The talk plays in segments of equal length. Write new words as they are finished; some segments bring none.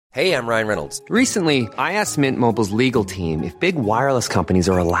Hey, I'm Ryan Reynolds. Recently, I asked Mint Mobile's legal team if big wireless companies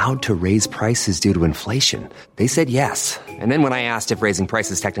are allowed to raise prices due to inflation. They said yes. And then when I asked if raising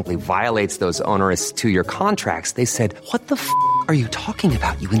prices technically violates those onerous two-year contracts, they said, "What the f*** are you talking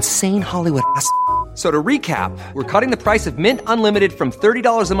about, you insane Hollywood ass?" So to recap, we're cutting the price of Mint Unlimited from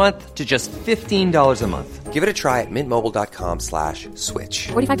 $30 a month to just $15 a month. Give it a try at mintmobile.com/switch.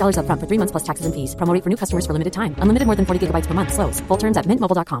 $45 up front for 3 months plus taxes and fees. Promo rate for new customers for limited time. Unlimited more than 40 gigabytes per month. Slows full terms at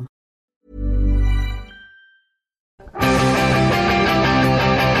mintmobile.com.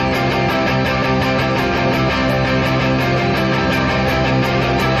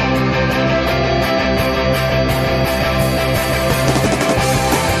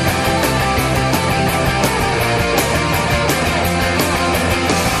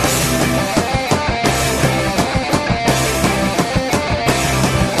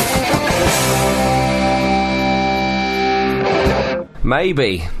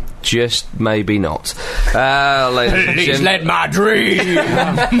 Maybe. Just maybe not. He's let my dream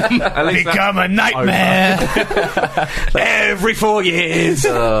become a nightmare every 4 years.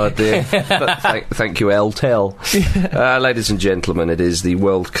 Oh dear. Thank you, L-Tel. Ladies and gentlemen, it is the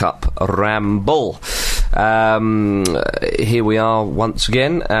World Cup Ramble. Here we are once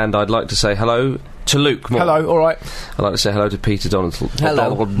again, and I'd like to say hello to Luke Moore. Hello, all right. I'd like to say hello to Peter Donaldson.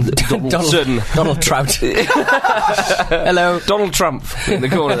 Hello. Donald Trout. Hello. Donald Trump in the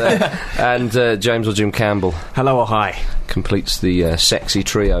corner there. And James or Jim Campbell. Hello or hi. Completes the sexy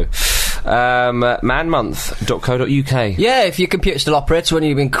trio. Manmonth.co.uk. Yeah, if your computer still operates when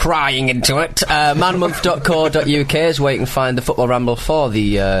you've been crying into it, manmonth.co.uk is where you can find the Football Ramble for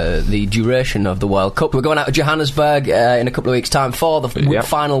the duration of the World Cup. We're going out to Johannesburg in a couple of weeks' time for the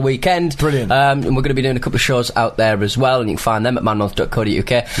final weekend. Brilliant. And we're going to be doing a couple of shows out there as well, and you can find them at manmonth.co.uk.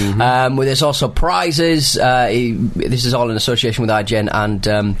 Mm-hmm. Where there's also prizes. This is all in association with IGN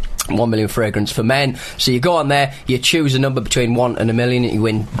and 1 Million Fragrance for Men. So you go on there, you choose a number between 1 and 1 million, and you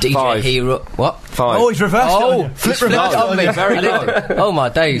win DJ 5. Hero. What? 5. Oh, he's reversed it on you. Flip reversed on me. Very good. Oh my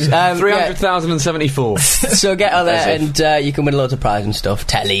days. 300,074. So get on there and you can win loads of prizes and stuff,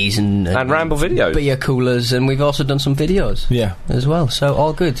 tellies and Ramble videos, beer coolers, and we've also done some videos as well, so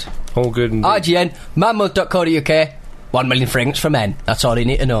all good. All good indeed. IGN, manmonth.co.uk, 1 Million Fragrance for Men. That's all you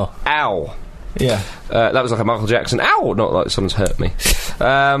need to know. Ow. Yeah. That was like a Michael Jackson. Ow! Not like someone's hurt me.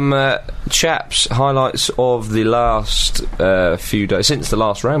 Chaps, highlights of the last few days, since the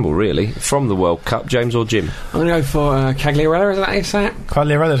last Ramble, really, from the World Cup. James or Jim? I'm going to go for Cagliarella, is that how you say it?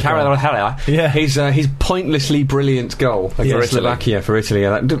 Cagliarella. Yeah. His pointlessly brilliant goal against Slovakia for Italy.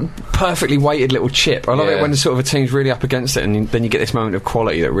 That perfectly weighted little chip. I love it when sort of a team's really up against it, and then you get this moment of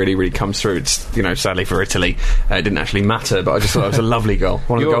quality that really, really comes through. It's, sadly for Italy, it didn't actually matter, but I just thought it was a lovely goal.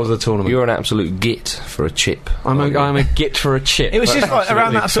 One of the goals of the tournament. You're an absolute git for a chip. I'm a git for a chip. It was just like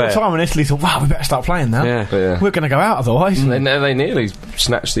around that sort of time when Italy thought, wow, we better start playing now. Yeah. We're going to go out otherwise. They nearly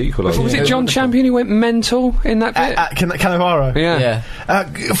snatched the equaliser. Was it John Champion who went mental in that bit? At Cannavaro. Yeah.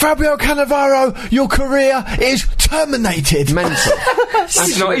 Fabio Cannavaro, your career is terminated. Mental.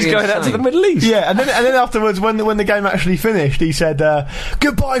 He's going out to the Middle East. Yeah, and then afterwards, when the game actually finished, he said,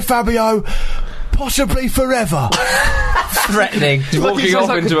 "Goodbye, Fabio. Possibly forever." Threatening. Walking off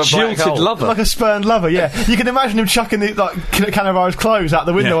into a jilted lover. Like a spurned lover, yeah. You can imagine him chucking Cannavaro's clothes out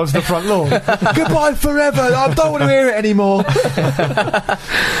the window onto the front lawn. Goodbye forever. I don't want to hear it anymore.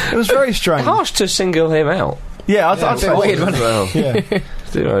 It was very strange. Harsh to single him out. Yeah, I'd say weird, wasn't it?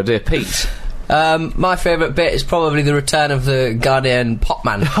 Yeah. Dear Pete. My favourite bit is probably the return of the Guardian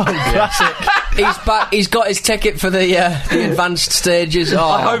Popman. Classic. He's back. He's got his ticket for the advanced stages. Oh,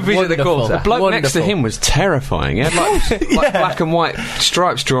 I hope he's at the course. The bloke next to Wonderful. him was terrifying. He had like black and white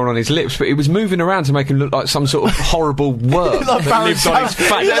stripes drawn on his lips, but he was moving around to make him look like some sort of horrible worm Like that lived on his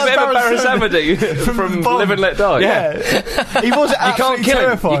face. Is that a bit of Baron Samedi from Bond. Live and Let Die? Yeah. He was absolutely kill him.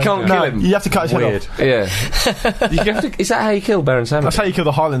 terrifying. You can't kill him. You have to cut his Weird. head off. Yeah. Is that how you kill Baron Samedi? That's how you kill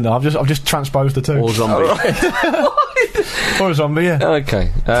the Highlander. I've just transposed the two. Or zombie. Or a zombie, yeah. Okay.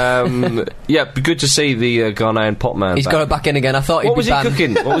 Yeah, be good to see the Ghanaian Popman. He's got it back in again. I thought he'd What was be he banned.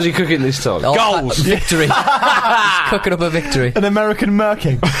 cooking? What was he cooking this time? Goals! Victory. He's cooking up a victory. An American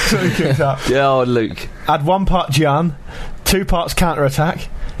murking. That's what he cooked up. Yeah, Luke. Add 1 part Gian, 2 parts counter-attack.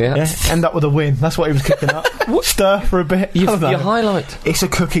 Yeah. End up with a win. That's what he was cooking up. Stir for a bit. Your highlight. It's a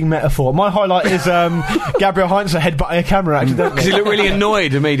cooking metaphor. My highlight is Gabriel Heinze headbutting a camera accidentally. Because he looked really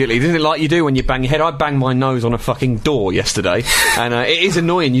annoyed immediately, didn't it? Like you do when you bang your head. I banged my nose on a fucking door yesterday, and it is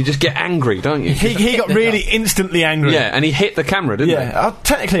annoying. You just get angry, don't you? He got really instantly angry. Yeah, and he hit the camera, didn't he? Yeah,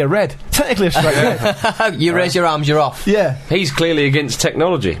 technically a red. Technically a straight red. You raise your arms, you're off. Yeah. He's clearly against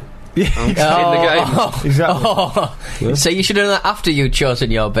technology. in the game. Exactly. Oh. So you should have done that after you'd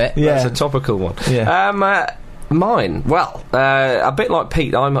chosen your bit. Yeah. That's a topical one. Yeah. Mine, well, a bit like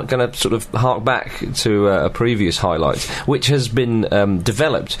Pete, I'm going to sort of hark back to a previous highlight, which has been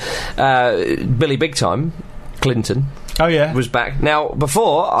developed. Billy Big Time, Clinton, Oh yeah, was back. Now,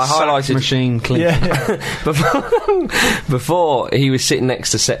 before I highlighted Machine Clinton. before he was sitting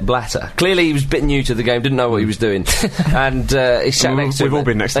next to Sepp Blatter. Clearly, he was a bit new to the game, didn't know what he was doing, and he sat next to him. We've all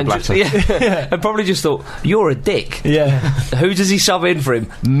been next to Blatter. And probably just thought, "You're a dick." Yeah. Who does he sub in for him?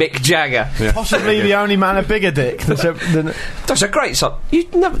 Mick Jagger. Yeah. Possibly the only man a bigger dick. That's a great sub.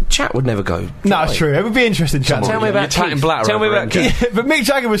 Chat would never go. No, it's true. It would be interesting. Chat. Tell me about Keith. Blatter. Tell me about Keith. But Mick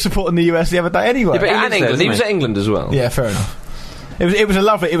Jagger was supporting the US the other day anyway. Yeah, but and England. He was at England as well. Yeah, fair enough. It was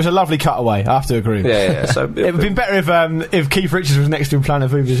a lovely cutaway. I have to agree. Yeah. So it would have been better if Keith Richards was next to him playing a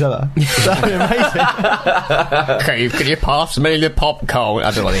vuvuzela. That'd be amazing. Keith, can you pass me the popcorn?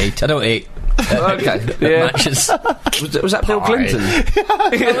 I don't want to eat. Okay. Yeah. Matches. Was that Bill Clinton?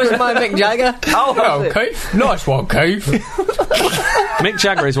 That was my Mick Jagger. Oh, Keith. Nice one, Keith. Mick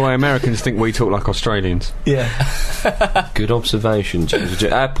Jagger is why Americans think we talk like Australians. Yeah. Good observation, James.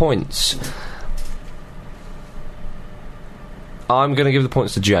 Points. I'm going to give the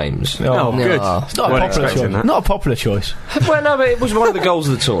points to James. Oh, good. It's not a popular choice. Not a popular choice. Well, no, but it was one of the goals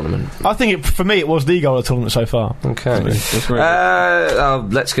of the tournament. I think, for me, it was the goal of the tournament so far. Okay. Let's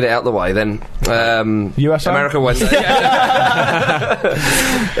get it out of the way then. USA? America went.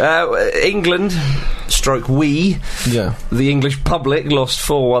 England, stroke we. Yeah. The English public lost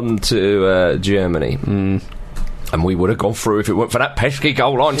 4-1 to Germany. And we would have gone through if it weren't for that pesky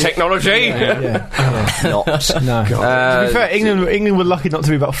goal line technology. Not. No. To be fair, England were lucky not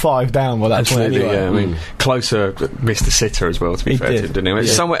to be about 5 down by that point. Anyway. Yeah, I mean, Closer missed the sitter as well. To be fair, didn't he?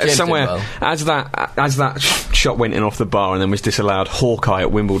 Yeah. Somewhere as that shot went in off the bar and then was disallowed. Hawkeye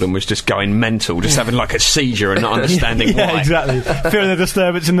at Wimbledon was just going mental, just having like a seizure and not understanding why. Exactly. Feeling the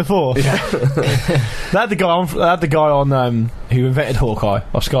disturbance in the fourth. They had the guy on who invented Hawkeye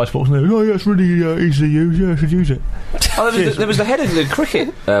off Sky Sports. And they were, it's really easy to use. Yeah, I should use it. There was the head of the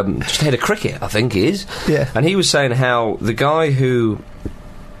cricket, just head of cricket, I think he is. Yeah. And he was saying how the guy who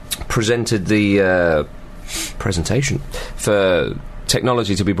presented the presentation for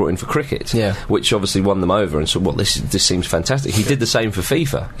technology to be brought in for cricket, which obviously won them over, and so, well, this seems fantastic. He did the same for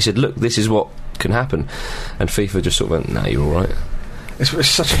FIFA. He said, look, this is what can happen. And FIFA just sort of went, no, you're all right. It's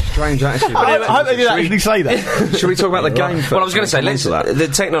such a strange attitude. I hope they did actually say that. Should we talk about the game first? Well, I was going to say, the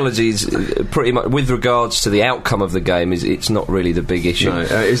technology is pretty much, with regards to the outcome of the game, it's not really the big issue. No,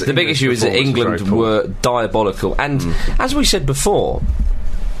 the big issue is that England were diabolical. And as we said before,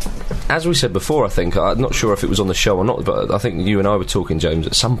 I think, I'm not sure if it was on the show or not, but I think you and I were talking, James,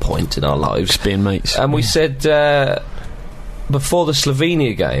 at some point in our lives. Being mates. And we said, before the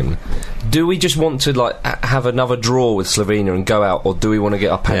Slovenia game, do we just want to have another draw with Slovenia and go out, or do we want to get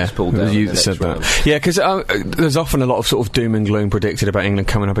our pants pulled down? You said that. Yeah, because there's often a lot of sort of doom and gloom predicted about England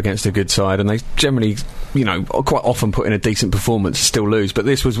coming up against a good side, and they generally, quite often put in a decent performance, still lose. But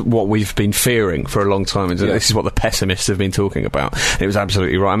this was what we've been fearing for a long time, and this is what the pessimists have been talking about. And it was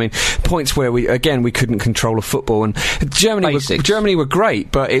absolutely right. I mean, points where we couldn't control a football, and Germany were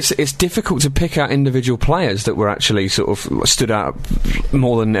great, but it's difficult to pick out individual players that were actually sort of stood out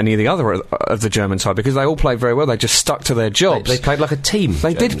more than any of the other of the German side, because they all played very well. They just stuck to their jobs. They played like a team.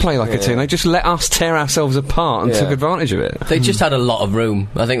 They did play like a team. They just let us tear ourselves apart and took advantage of it. They just had a lot of room.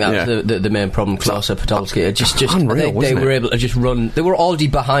 I think that was the main problem. Klose, Podolski, just unreal. They were able to just run. They were already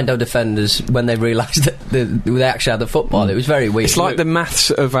behind our defenders when they realised that they actually had the football. It was very weird. It's like the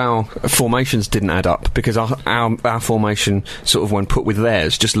maths of our formations didn't add up, because our formation, sort of when put with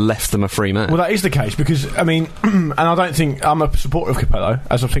theirs, just left them a free man. Well, that is the case, because I mean, and I don't think I'm a supporter of Capello,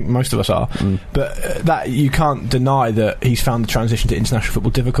 as I think most of us are, but that you can't deny that he's found the transition to international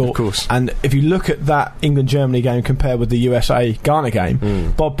football difficult. Of course. And if you look at that England-Germany game compared with the USA-Ghana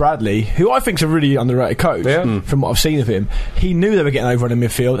game, Bob Bradley, who I think is a really underrated coach, from what I've seen of him, he knew they were getting over in the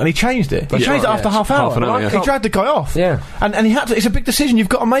midfield, and he changed it. He changed it after half hour. He dragged the guy off. Yeah. And he had to. It's a big decision. You've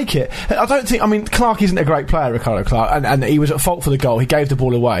got to make it. I mean, Clark isn't a great player, Ricardo Clark, and he was at fault for the goal. He gave the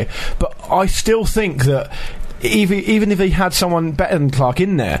ball away. But I still think that even if he had someone better than Clark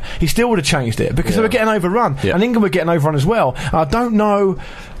in there, he still would have changed it, because they were getting overrun, and England were getting overrun as well. And I don't know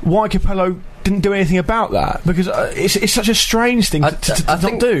why Capello didn't do anything about that, because it's such a strange thing to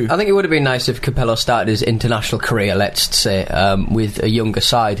not do. I think it would have been nice if Capello started his international career, let's say, with a younger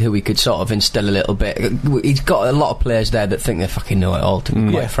side who he could sort of instill a little bit. He's got a lot of players there that think they fucking know it all, to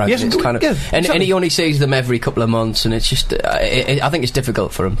be quite frank. It's kind of, and he only sees them every couple of months, and it's just I think it's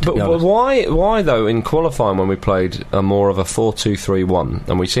difficult for him, to be honest. But why though, in qualifying when we played more of a 4-2-3-1,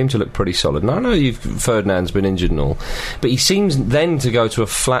 and we seem to look pretty solid, and I know Ferdinand's been injured and all, but he seems then to go to a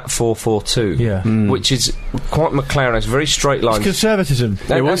flat 4-4-2, which is quite McLaren. It's very straight lines. It's conservatism.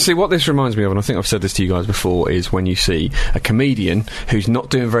 See, what this reminds me of, and I think I've said this to you guys before, is when you see a comedian who's not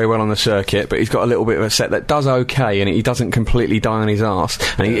doing very well on the circuit, but he's got a little bit of a set that does okay, and he doesn't completely die on his arse,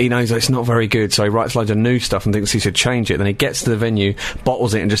 and he knows that it's not very good, so he writes loads of new stuff and thinks he should change it. Then he gets to the venue,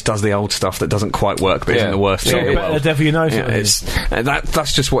 bottles it, and just does the old stuff that doesn't quite work, but isn't the worst thing in the world. The devil you know.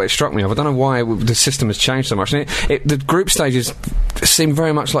 That's just what it struck me of. I don't know why the system has changed so much. And the group stages seem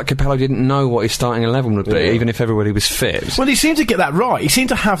very much like Capello didn't know what his starting 11 would be, even if everybody was fit. Well, he seemed to get that right. He seemed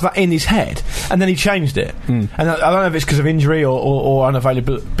to have that in his head, and then he changed it. And I don't know if it's because of injury or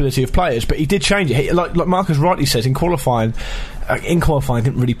unavailability of players, but he did change it. Like Marcus rightly says, in qualifying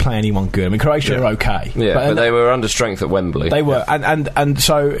didn't really play anyone good. I mean, Croatia are okay. Yeah, but they were under strength at Wembley. They were, and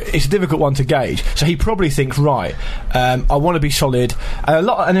so it's a difficult one to gauge. So he probably thinks, right, I want to be solid.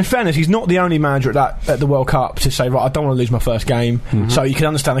 And in fairness, he's not the only manager at the World Cup to say, right, I don't want to lose my first game. So you can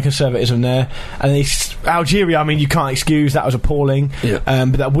understand the conservatism there. And Algeria, I mean, you can't excuse, that was appalling.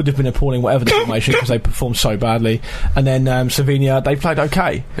 But that would have been appalling whatever the formation, because they performed so badly. And then Slovenia, they played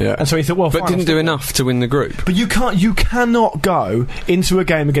okay. And so he thought, well, but didn't do enough to win the group. But you cannot go into a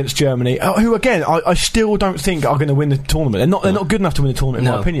game against Germany, who again I still don't think are going to win the tournament. They're not good enough to win the tournament,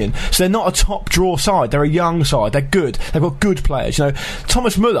 in my opinion. So they're not a top draw side. They're a young side. They're good. They've got good players. You know,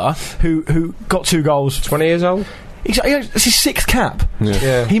 Thomas Müller, who got 2 goals, 20 years old. It's his 6th cap.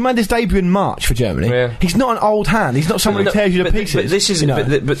 He made his debut in March for Germany. He's not an old hand. He's not someone who tears you to pieces. But this is,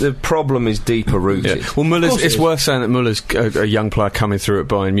 but the problem is deeper rooted. Well, it's worth saying that Muller's a young player coming through at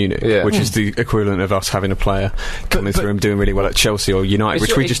Bayern Munich, which is the equivalent of us having a player coming through and doing really well at Chelsea or United,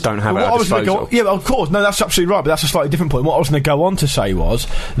 which we just don't have at our disposal. Of course, no, that's absolutely right. But that's a slightly different point. What I was going to go on to say was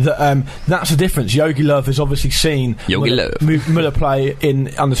that that's the difference. Jogi Löw has obviously seen Müller play in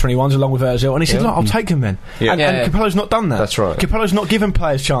under 21s along with Ozil, and he said, "Look, I'll take him then." And Capello's not done that. That's right. Capello's not given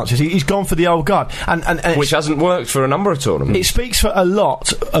players chances. He's gone for the old guard, and which hasn't worked for a number of tournaments. It speaks for a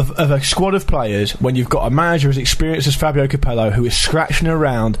lot of a squad of players when you've got a manager as experienced as Fabio Capello, who is scratching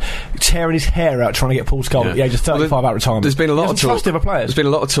around, tearing his hair out, trying to get Paul Scholes at the age of 35 out of retirement. There's been a lot of talk. There's been a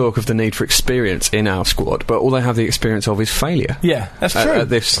lot of talk of the need for experience in our squad, but all they have the experience of is failure. Yeah, that's true. At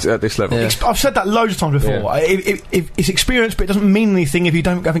this level, I've said that loads of times before. If it's experience, but it doesn't mean anything if you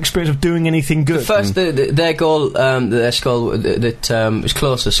don't have experience of doing anything good. First, their goal, their goal that was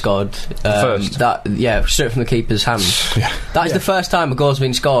closer scored. First. Straight from the keeper's hand. That is the first time a goal's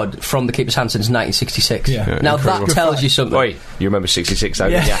been scored from the keeper's hand since 1966. Now incredible. That tells you something. Wait, you remember 66?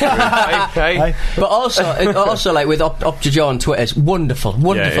 Hey. But also like with Optajaw on Twitter, it's wonderful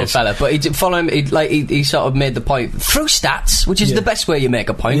fella. But he sort of made the point through stats, which is the best way you make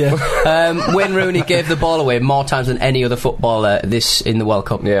a point. Wayne Rooney gave the ball away more times than any other footballer in the World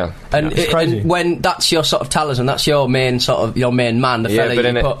Cup. And when that's your sort of talisman, that's your main man, the fella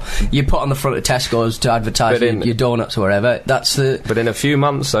you put on the front of Tesco's to advertise your donuts or whatever. But in a few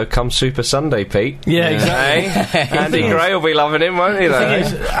months, though, come Super Sunday, Pete. Yeah, exactly. Andy Gray will be loving him, won't he?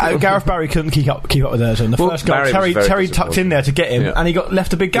 Gareth Barry couldn't keep up with Ozil. The first goal, Terry tucked in there to get him, and he got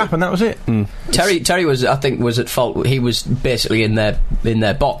left a big gap, and that was it. Terry was at fault. He was basically in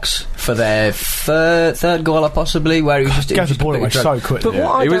their box for their third goal, possibly, where he was just gave the ball away so quickly.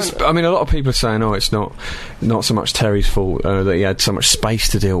 But a lot of people are saying, it's not so much Terry's fault that he had so much space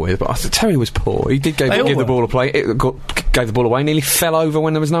to deal with, but I thought Terry was poor. He did give the ball a play. Gave the ball away, nearly fell over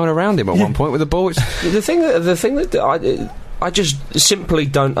when there was no one around him at one point with the ball. The thing that I just simply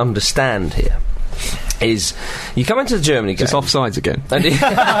don't understand here is you come into the Germany game. It's offsides again.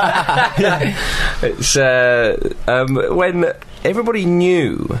 It's when everybody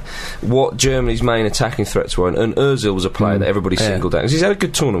knew what Germany's main attacking threats were, and Ozil was a player that everybody singled out. He's had a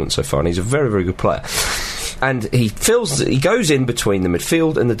good tournament so far, and he's a very, very good player. And he goes in between the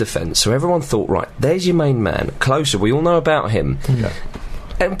midfield and the defence. So everyone thought, right, there's your main man. Closer, we all know about him.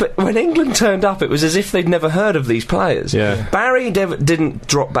 But when England turned up, it was as if they'd never heard of these players. Barry didn't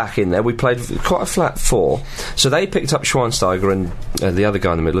drop back in there. We played quite a flat 4. So they picked up Schweinsteiger and the other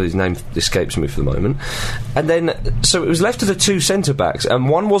guy in the middle, his name escapes me for the moment. And then, so it was left to the 2 centre-backs, and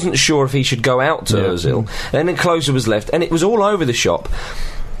one wasn't sure if he should go out to Ozil. And then Klose was left, and it was all over the shop.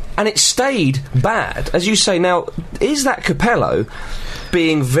 And it stayed bad, as you say. Now, is that Capello?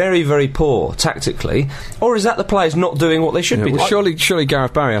 being very, very poor tactically, or is that the players not doing what they should be doing? Surely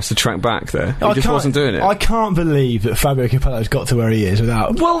Gareth Barry has to track back there. He just wasn't doing it. I can't believe that Fabio Capello's got to where he is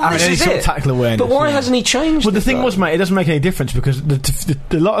without having any sort of tackle awareness. But why hasn't he changed? Well, the thing was, mate, it doesn't make any difference because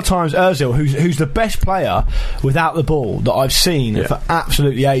a lot of times Ozil, who's the best player without the ball that I've seen for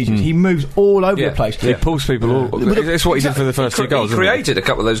absolutely ages, he moves all over the place. He pulls people all. That's what he did for the first 2 goals. He created a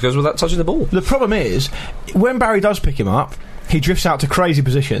couple of those goals without touching the ball. The problem is, when Barry does pick him up, he drifts out to crazy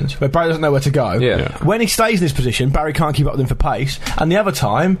positions where Barry doesn't know where to go. When he stays in this position, Barry can't keep up with him for pace, and the other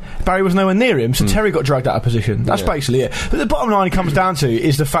time Barry was nowhere near him, so Terry got dragged out of position. That's basically it. But the bottom line it comes down to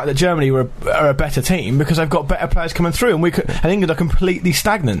is the fact that Germany are a better team because they've got better players coming through, and England are completely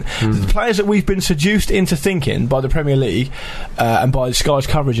stagnant. The players that we've been seduced into thinking by the Premier League and by Sky's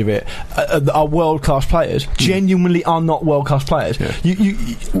coverage of it are world-class players genuinely are not world-class players. You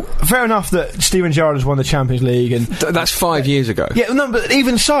fair enough that Steven Gerrard has won the Champions League, and that's 5 years ago. Yeah, no, but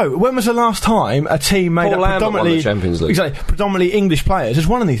even so, when was the last time a team made up predominantly won the Champions League. Exactly, predominantly English players has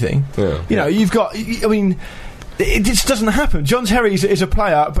won anything? You know, you've got. I mean. It just doesn't happen. John Terry is a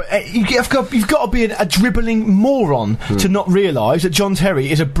player, but you've got to be a dribbling moron to not realise that John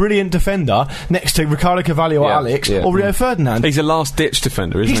Terry is a brilliant defender next to Ricardo Carvalho or Alex or Rio Ferdinand. He's a last-ditch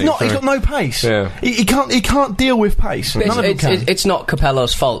defender, isn't he? He's got no pace. He can't deal with pace. It's not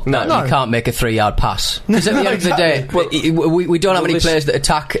Capello's fault that he can't make a 3-yard pass. Because at the end of the day, we don't have any players that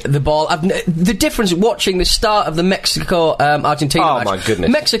attack the ball. The difference watching the start of the Mexico-Argentina match. My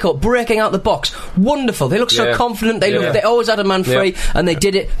goodness. Mexico breaking out the box. Wonderful. They look so confident. They always had a man free, and they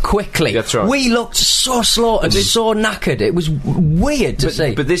did it quickly. That's right. We looked so slow and so knackered. It was weird to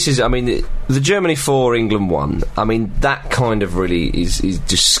see. But this is, I mean, the Germany 4, England 1. I mean, that kind of really is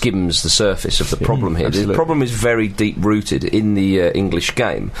just skims the surface of the problem here. Absolutely. The problem is very deep rooted in the English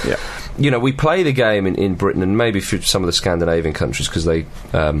game. You know, we play the game in Britain and maybe for some of the Scandinavian countries because they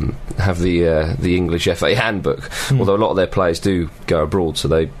have the English FA handbook. Although a lot of their players do go abroad, so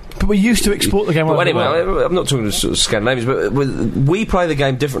they. But we used to export the game. But anyway, I'm not talking to sort of Scandinavians, but we play the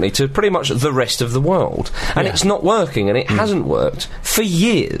game differently to pretty much the rest of the world, and it's not working, and it hasn't worked for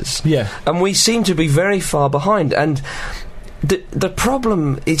years. And we seem to be very far behind. And the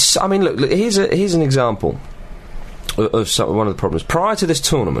problem is, I mean, look, here's an example of one of the problems. Prior to this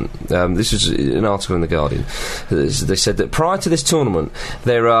tournament, this is an article in The Guardian, they said that prior to this tournament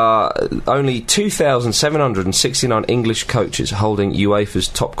there are only 2,769 English coaches holding UEFA's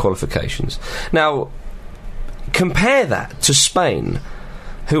top qualifications. Now, compare that to Spain,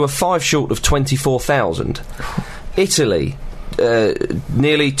 who are 5 short of 24,000. Italy,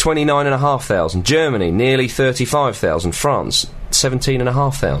 nearly 29,500. Germany, nearly 35,000. France,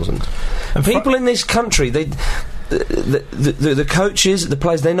 17,500. And people in this country, the coaches, the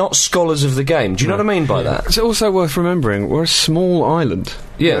players, they're not scholars of the game. Do you know what I mean by that? It's also worth remembering we're a small island.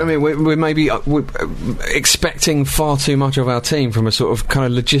 You know what I mean, we're maybe we're expecting far too much of our team from a sort of kind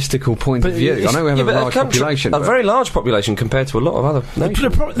of logistical point of view. I know we have a large population, a very large population compared to a lot of other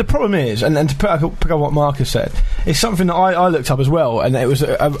nations. The problem is, and to pick up what Mark has said, it's something that I looked up as well, and it was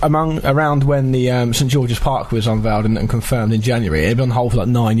around when the St George's Park was unveiled and confirmed in January. It had been on hold for like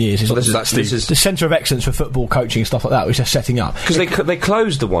 9 years. Well, this is the Centre of Excellence for Football Coaching and stuff like that, which they're setting up. Because they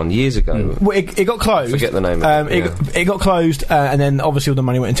closed the one years ago. Well, it got closed. I forget the name of it. It got closed, and then obviously all the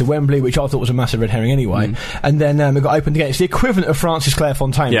money went into Wembley, which I thought was a massive red herring anyway. And then it got opened again. It's the equivalent of Francis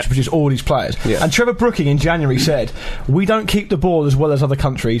Clairefontaine, which produced all these players. And Trevor Brooking in January said, "We don't keep the ball as well as other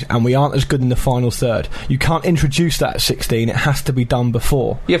countries, and we aren't as good in the final third. You can't introduce that at 16. It has to be done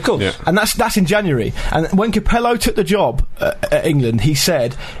before." Yeah, of course. And that's in January. And when Capello took the job at England, he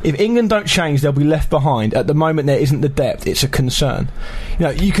said, "If England don't change, they'll be left behind. At the moment, there isn't the depth. It's a concern." You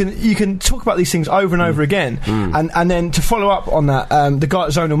know, you can talk about these things over and over again, and then to follow up on that, the guy at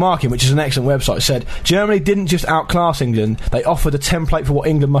Zonal Marking, which is an excellent website, said Germany didn't just outclass England; they offered a template for what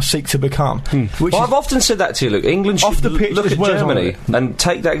England must seek to become. Well, I've often said that to you. Look, England should look at Germany and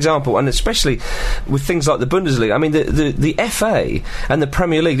take that example, and especially with things like the Bundesliga. I mean, the FA and the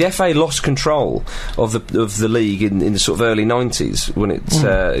Premier League. The FA lost control of the league in the sort of early 90s when it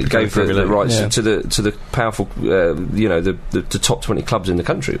gave the rights to the powerful, the top 20 clubs in the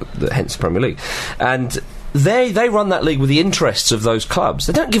country, hence the Premier League, and They run that league with the interests of those clubs.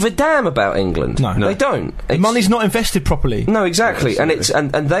 They don't give a damn about England. No. They don't. The money's not invested properly. No, exactly. And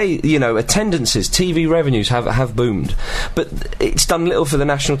they, attendances, TV revenues have boomed, but it's done little for the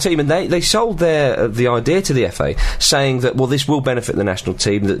national team. And they sold the idea to the FA, saying that this will benefit the national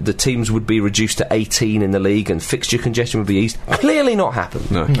team. That the teams would be reduced to 18 in the league, and fixture congestion would be eased. Clearly not happened.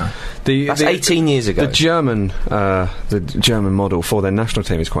 No. That's 18 years ago. The German model for their national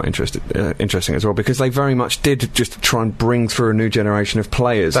team is quite interesting as well, because they very much much did just try and bring through a new generation of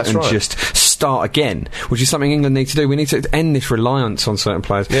players just start again, which is something England need to do. We need to end this reliance on certain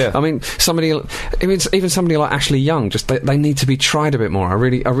players. Yeah. I mean, even somebody like Ashley Young, just they need to be tried a bit more. I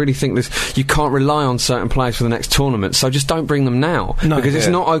really think you can't rely on certain players for the next tournament, so just don't bring them now, because it's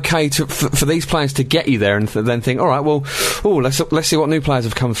not okay for these players to get you there and then think, all right, well, let's see what new players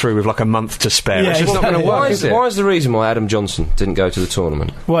have come through with like a month to spare. It's just not going to work. Why is the reason why Adam Johnson didn't go to the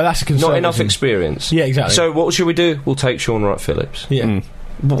tournament? Well, that's a concern. Not enough experience. Yeah, exactly. So what should we do? We'll take Sean Wright-Phillips. Yeah.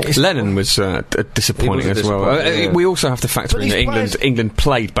 Lennon was disappointing as well. We also have to factor in that England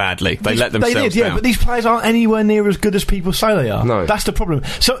played badly. They let themselves down. But these players aren't anywhere near as good as people say they are. No. That's the problem.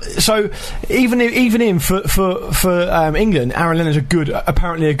 So even for England, Aaron Lennon's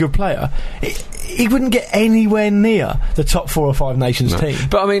apparently a good player. He wouldn't get anywhere near the top 4 or 5 nations team.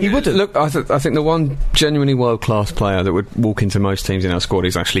 But I mean, he wouldn't. Look, I think the one genuinely world-class player that would walk into most teams in our squad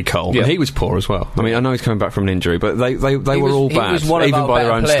is Ashley Cole, and he was poor as well. I mean, I know he's coming back from an injury, but they were all bad, even by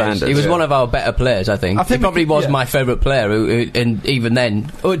their own standards. He was one of our better players, I think. He probably was my favourite player, and even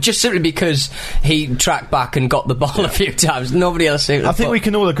then, just simply because he tracked back and got the ball a few times. Nobody else. I think we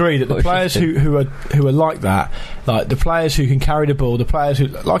can all agree that the players who are like that, like the players who can carry the ball, the players who,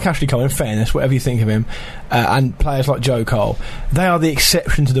 like Ashley Cole, in fairness, whatever you think of him, and players like Joe Cole, they are the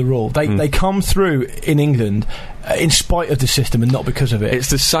exception to the rule. They come through in England in spite of the system and not because of it. It's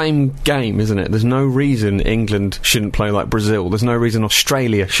the same game, isn't it? There's no reason England shouldn't play like Brazil. There's no reason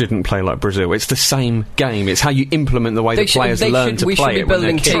Australia shouldn't play like Brazil. It's the same game. It's how you implement the way the players learn to play it when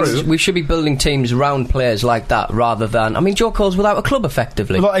they're kids. We should be building teams around players like that rather than... I mean, Joe Cole's without a club,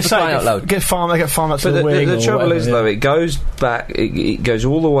 effectively. Like they say, get farm out to the wing. The trouble is, though, it goes back... It goes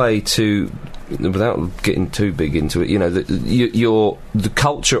all the way to... Without getting too big into it, the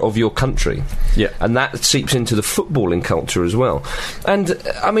culture of your country, and that seeps into the footballing culture as well. And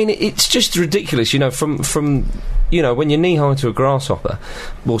I mean, it's just ridiculous, from when you're knee high to a grasshopper,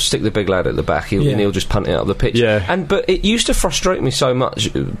 we'll stick the big lad at the back, and he'll just punt it up the pitch. Yeah. But it used to frustrate me so much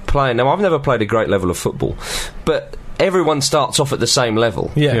playing. Now, I've never played a great level of football, but everyone starts off at the same level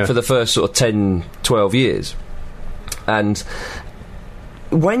for the first sort of 10, 12 years, and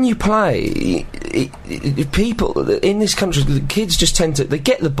when you play, people in this country, the kids just tend to... They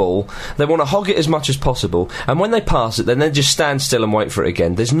get the ball, they want to hog it as much as possible, and when they pass it, then they just stand still and wait for it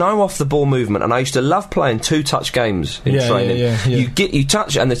again. There's no off-the-ball movement, and I used to love playing 2-touch games in training. You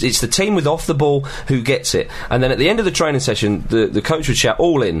touch, and it's the team with off-the-ball who gets it, and then at the end of the training session, the coach would shout,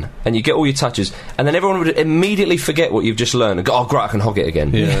 all in, and you get all your touches, and then everyone would immediately forget what you've just learned, and go, oh, great, I can hog it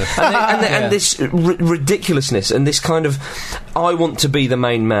again. And this ridiculousness, and this kind of, I want to be the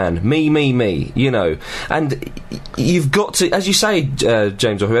main man, me, and you've got to, as you say,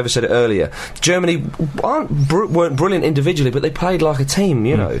 James, or whoever said it earlier, Germany weren't brilliant individually, but they played like a team,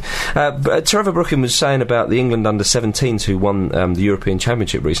 but Trevor Brookham was saying about the England under-17s who won the European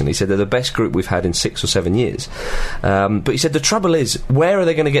Championship recently. He said they're the best group we've had in 6 or 7 years, but he said the trouble is, where are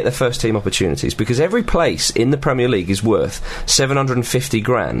they going to get their first team opportunities? Because every place in the Premier League is worth 750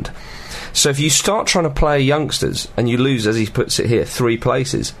 grand. So if you start trying to play youngsters and you lose, as he puts it here, 3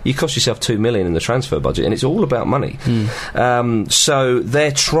 places, you cost yourself $2 million in the transfer budget, and it's all about money. So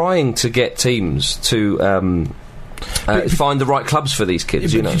they're trying to get teams to find the right clubs for these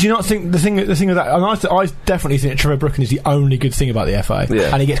kids. Do you not think the thing with that? And I definitely think that Trevor Brookham is the only good thing about the FA,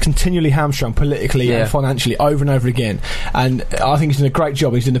 and he gets continually hamstrung politically and financially over and over again. And I think he's doing a great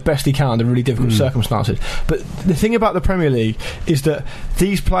job. He's doing the best he can under really difficult circumstances. But the thing about the Premier League is that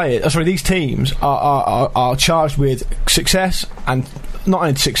these teams are charged with success, and not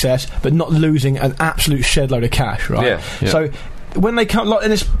only success, but not losing an absolute shed load of cash. Right? So when they come,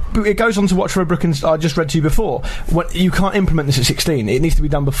 and it goes on to what Trevor Brookham I just read to you before. You can't implement this at 16; it needs to be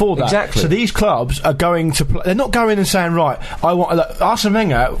done before that. Exactly. So these clubs are going to they're not going and saying, right, I want. Arsene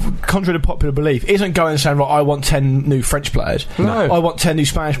Wenger, contrary to popular belief, isn't going and saying, right, I want 10 new French players. No, I want 10 new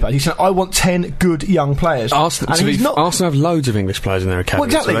Spanish players. He's saying, I want 10 good young players. Arsenal have loads of English players in their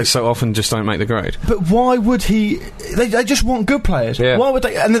academy, so they so often just don't make the grade. But why would he? They just want good players. Yeah. Why would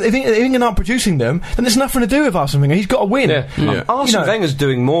they? And if England aren't producing them, then there's nothing to do with Arsene Wenger. He's got to win. Arsene Wenger's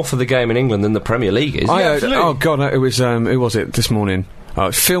doing more for the game in England than the Premier League is. Oh God, it was who was it this morning?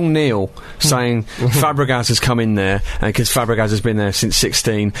 Phil Neal saying Fabregas has come in there, and because Fabregas has been there since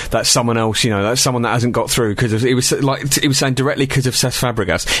 16, that's someone else, that's someone that hasn't got through, because it was saying directly because of Cesc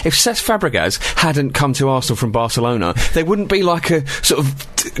Fabregas. If Cesc Fabregas hadn't come to Arsenal from Barcelona, there wouldn't be like a sort of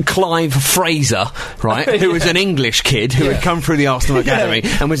Clive Fraser, right, who was an English kid who had come through the Arsenal academy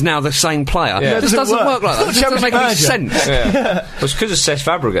and was now the same player. It just doesn't work like that. It doesn't make any sense. Well, it's because of Cesc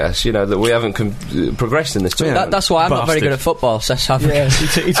Fabregas, that we haven't progressed in this tournament. That's why I'm not very good at football, Cesc Fabregas.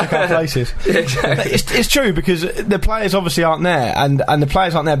 Yeah, he took our places. Exactly. It's true, because the players obviously aren't there, and the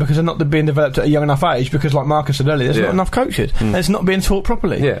players aren't there because they're not being developed at a young enough age, because like Marcus said earlier, there's not enough coaches, and it's not being taught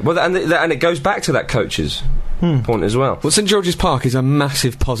properly. Yeah, well, and it goes back to that coaches point as well. Well, St George's Park is a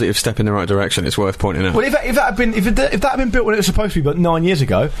massive positive step in the right direction. It's worth pointing out. Well, if that had been built when it was supposed to be built 9 years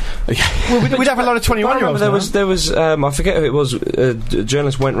ago, we'd have a lot of 21-year-olds. There was I forget who it was. A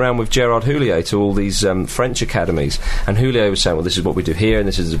journalist went round with Gerard Houllier to all these French academies, and Houllier was saying, "Well, this is what we do here, and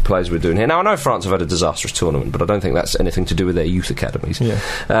this is the players we're doing here." Now, I know France have had a disastrous tournament, but I don't think that's anything to do with their youth academies. Yeah.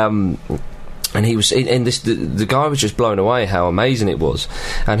 And he was in this. The guy was just blown away how amazing it was.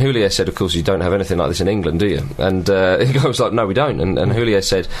 And Houllier said, "Of course, you don't have anything like this in England, do you?" And the guy was like, "No, we don't." And Houllier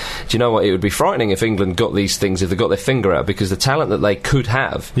said, "Do you know what? It would be frightening if England got these things, if they got their finger out, because the talent that they could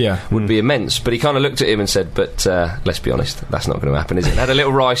have would be immense." But he kind of looked at him and said, "But let's be honest, that's not going to happen, is it?" And had a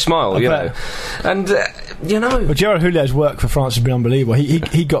little wry smile, you know. And well, Gerard Houlier's work for France has been unbelievable.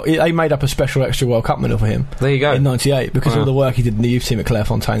 They made up a special extra World Cup medal for him. There you go. In '98, because of all the work he did in the youth team at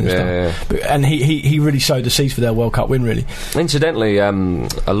Clairefontaine and stuff. Yeah. And he really sowed the seeds for their World Cup win, really. Incidentally, a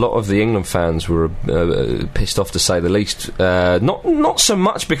lot of the England fans were pissed off, to say the least. Not so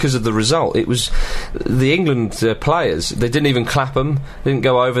much because of the result. It was the England players. They didn't even clap them. They didn't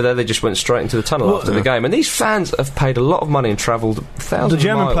go over there. They just went straight into the tunnel after the game. And these fans have paid a lot of money and travelled thousands of miles. The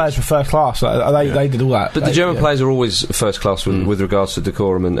German players were first class. They did all that. But the German players are always first class with regards to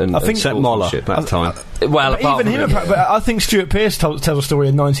decorum and I think except Moller that time. Well, even him. But I think Stuart Pearce tells a story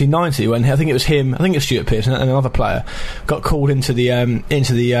in 1990 when I think it was Stuart Pearce and another player got called into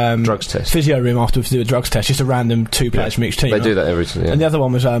the drugs test physio room afterwards to do a drugs test. Just a random 2 players from each team. They do that every time. And the other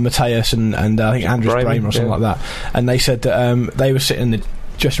one was Matthias and I think Andrews Brehmer or something like that. And they said that they were sitting in the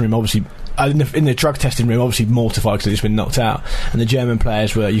dressing room, obviously. In the drug testing room, obviously mortified because they'd just been knocked out, and the German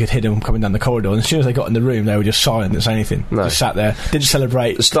players you could hear them coming down the corridor, and as soon as they got in the room they were just silent, didn't say anything, just sat there, didn't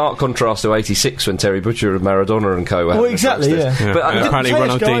celebrate. The stark contrast to '86 when Terry Butcher and Maradona and co were well, exactly, yeah. But apparently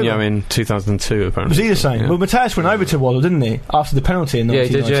Ronaldinho in 2002 apparently. Was he the same? Well, Matthias went over to Waddle, didn't he, after the penalty in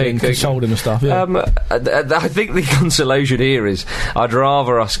 1990 and consoled him and stuff. I think the consolation here is I'd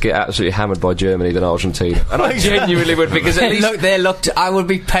rather us get absolutely hammered by Germany than Argentina, and I genuinely would, because at least I would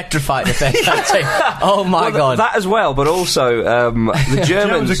be petrified if they had that. Oh my God! That as well, but also the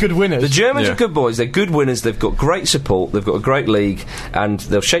Germans are good winners. The Germans are good boys. They're good winners. They've got great support. They've got a great league, and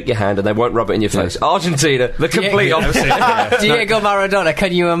they'll shake your hand and they won't rub it in your face. Argentina, the complete opposite. Diego Maradona.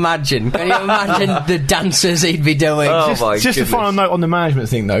 Can you imagine? The dances he'd be doing? Oh just a final note on the management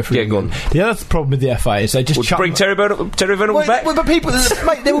thing, though. Go on. The other problem with the FA is they just bring Terry Venables back. But people,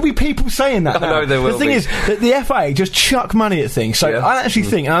 mate, there will be people saying that. No, there will. The thing is that the FA just chuck money at things. So I actually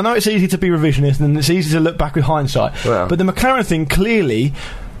think, and I know it's easy to be revisionist and it's easy to look back with hindsight, but the McLaren thing clearly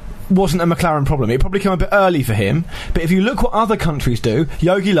wasn't a McLaren problem. It probably came a bit early for him, but if you look what other countries do,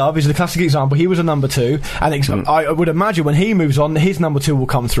 Yogi Love is the classic example. He was a number 2, and I would imagine when he moves on, his number 2 will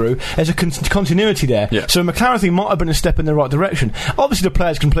come through. There's a continuity there. So the McLaren thing might have been a step in the right direction. Obviously the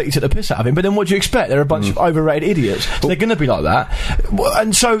players completely took the piss out of him, but then what do you expect? They're a bunch of overrated idiots. So they're going to be like that.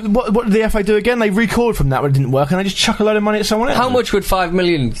 And so what did the FA do again? They recalled from that when it didn't work, and they just chuck a load of money at someone else. How much would 5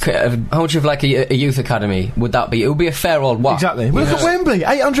 million, how much of like a youth academy would that be? It would be a fair old whack. Exactly. Well, look at Wembley,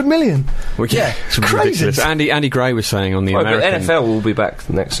 800 million. Well, it's crazy. Ridiculous. Andy Gray was saying on the American... NFL will be back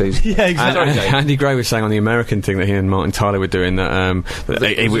next season. Yeah, exactly. Andy Gray was saying on the American thing that he and Martin Tyler were doing that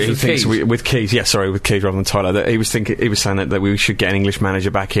he thinks with Keys. Yeah, sorry, with Keys rather than Tyler. That he was saying that we should get an English manager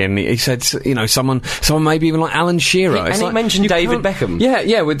back in. He said, someone maybe even like Alan Shearer. He mentioned David Beckham.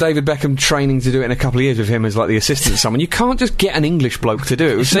 Yeah, with David Beckham training to do it in a couple of years with him as like the assistant. Someone you can't just get an English bloke to do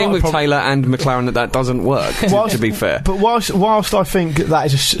it. We've seen with Taylor and McLaren that doesn't work. To be fair, but whilst I think that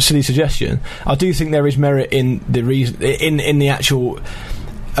is a silly suggestion, I do think there is merit in the reason in the actual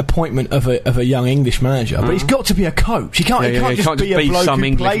appointment of a young English manager, but he's got to be a coach. He can't just be a bloke some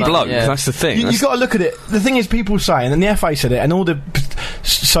English bloke. Yeah. That's the thing. You've got to look at it. The thing is, people say, and then the FA said it, and all the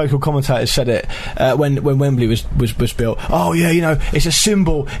social commentators said it when Wembley was built. Oh yeah, it's a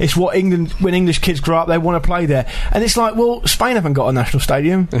symbol. It's what England, when English kids grow up, they want to play there. And it's like, well, Spain haven't got a national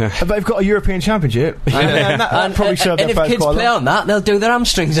stadium, but they've got a European Championship. and that probably served their players quite a lot. And if kids play on that, they'll do their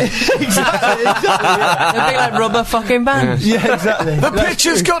hamstrings in. exactly. Yeah. They'll be like rubber fucking bands. Yeah, exactly. The pitch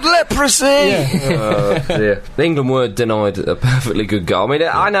has got leprosy. Yeah. England were denied a perfectly good goal. I mean,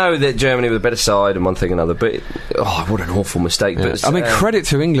 I know that Germany were the better side and one thing and another, but what an awful mistake. Yeah. But I mean, credit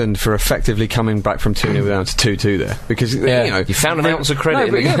to England for effectively coming back from 2-0 down to 2-2 there, because you found an ounce of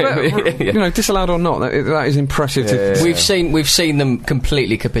credit. Disallowed or not, that is impressive. We've seen them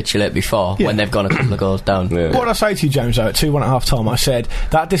completely capitulate before when they've gone a couple of goals down. What did I say to you, James? Though at 2-1 at half time, I said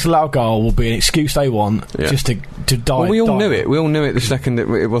that disallowed goal will be an excuse they want just to die. Well, we all knew it. We all knew it the second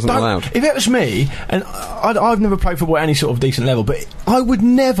it wasn't allowed. If it was me, and I've never played football at any sort of decent level, but I would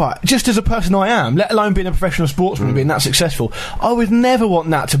never, just as a person I am, let alone being a professional sportsman and being that successful, I would never want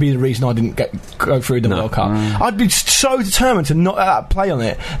that to be the reason I didn't go through the World Cup. I'd be so determined to not let that play on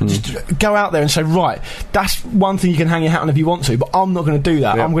it. Just go out there and say, right, that's one thing you can hang your hat on if you want to, but I'm not going to do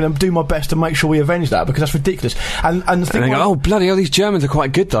that. I'm going to do my best to make sure we avenge that, because that's ridiculous. And the thing, and they go, bloody hell, these Germans are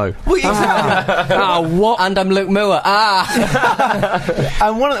quite good though. What? And I'm Luke Moore.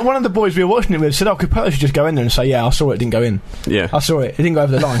 And one of the boys we were watching it with said, Capello should just go in there and say, I saw it didn't go in. I saw it didn't go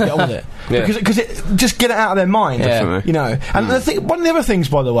over the line, get on with it. Because it just get it out of their mind. You know. And one of the other things,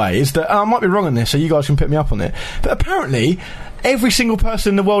 by the way, is that I might be wrong on this, so you guys can pick me up on it, but apparently every single person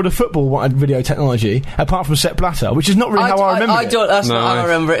in the world of football wanted video technology, apart from Sepp Blatter, which is not really how I remember it. That's not how I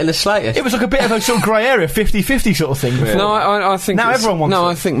remember it in the slightest. It was like a bit of a sort of grey area, 50-50 sort of thing. No, I think now everyone wants it.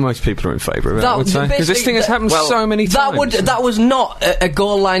 I think most people are in favour of it, I would say, because this thing has happened so many times. That was not a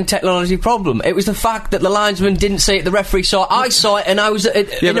goal line technology problem. It was the fact that the linesman didn't see it, the referee saw it, I saw it, and I was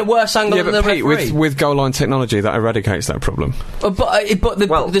in a worse angle than the Pete, referee. with goal line technology, that eradicates that problem. But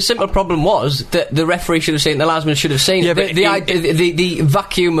the simple problem was that the referee should have seen it, the linesman should have seen it. The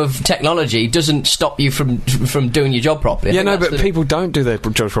vacuum of technology doesn't stop you from doing your job properly. But people don't do their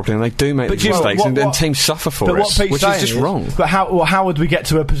job properly, and they do make these mistakes, and teams suffer for it, which is just wrong. But how would we get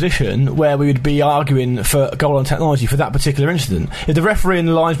to a position where we would be arguing for goal line technology for that particular incident? If the referee and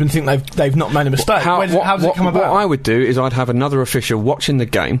the linesman think they've not made a mistake, how does it come about? What I would do is I'd have another official watching the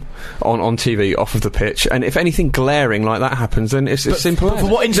game on TV off of the pitch, and if anything glaring like that happens, then it's as simple as. For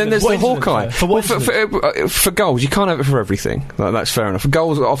what incident? Then there's the Hawkeye. For goals, you can't have it for everything. That's fair enough. For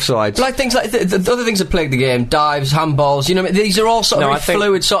goals, offsides, like things like the other things that plague the game, dives, handballs. These are all sort of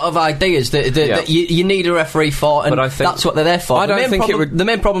fluid sort of ideas that you need a referee for, and that's what they're there for. The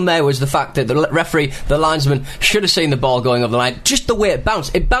main problem there was the fact that the referee, the linesman, should have seen the ball going over the line. Just the way it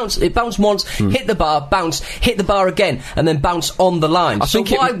bounced. It bounced once, hit the bar, bounced, hit the bar again, and then bounced on the line. I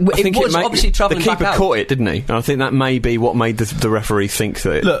think it was obviously travelling back out. The keeper caught it, didn't he? And I think that may be what made the referee think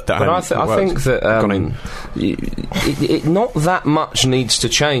that. I think that not that much needs to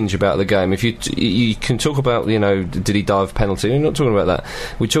change about the game. If you can talk about, did he dive penalty? We're not talking about that.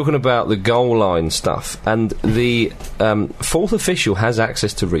 We're talking about the goal line stuff, and the fourth official has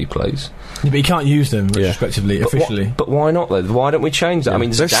access to replays. Yeah, but he can't use them respectively, officially. But why not though? Why don't we change that? I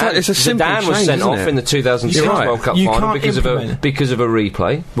mean, Zidane was sent off in the 2006 World Cup final because of a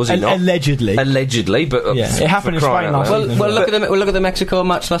replay. Was it not? Allegedly, but it happened in Spain last season. Well, look at the Mexico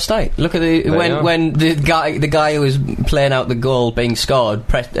match last night. Look at when the guy who was playing out the goal being scored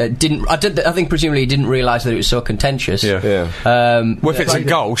didn't. I think presumably he didn't realise that it was so contentious. If it's a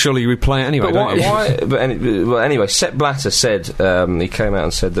goal, surely you would play it anyway. But anyway, Sepp Blatter said he came out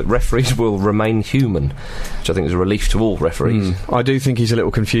and said that referees will remain human, which I think is a relief to all referees. I do think he's a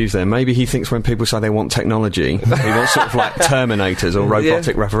little confused there. Maybe he thinks when people say they want technology, he wants sort of like Terminators or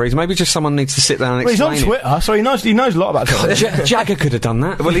robotic referees. Maybe just someone needs to sit down and explain. He's on Twitter, so he knows a lot about technology. Jagger could have done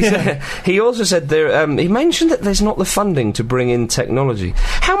that. Well, he also said there. He mentioned that there's not the funding to bring in technology.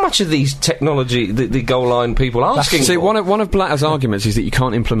 How much of these technology the goal line people are asking? See, one of Blatter's arguments is that you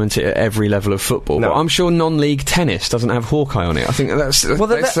can't implement it at every level of football. No. But I'm sure non-league tennis doesn't have Hawkeye on it. I think that's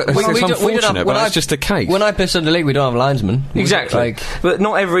unfortunate, but that's just the case. When I play Sunday League, we don't have linesmen. Exactly. But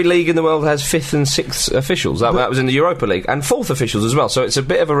not every league in the world has 5th and 6th officials. That was in the Europa League, and 4th officials as well. So it's a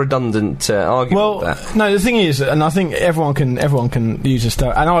bit of a redundant argument. Well, no, the thing is, and I think everyone can use this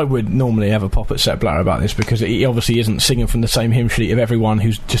stuff, and I would normally have a pop at Sepp Blatter about this because he obviously isn't singing from the same hymn sheet of everyone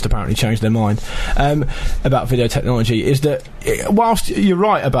who's just apparently changed their mind about video technology. Is that whilst you're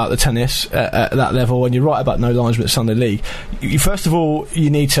right about the tennis at that level, and you're right about no linesmen at Sunday League, first of all you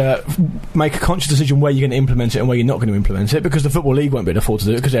need to make a conscious decision where you're going to implement it and where you're not going to implement it, because the Football League won't be able to afford to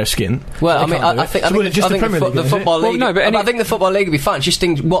do it because they're skint. Well, I think the Football League. I think the Football League would be fine. Just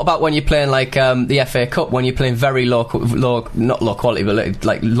think, what about when you're playing like the FA Cup, when you're playing very not low quality, but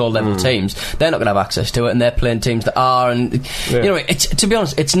like low level teams? They're not going to have access to it, and they're playing teams that are. And it's, to be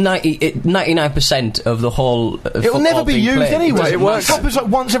honest, it's 99% of the whole. It will never be used anyway. It works. It happens like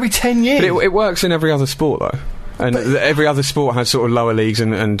once every 10 years. But it works in every other sport, though. and every other sport has sort of lower leagues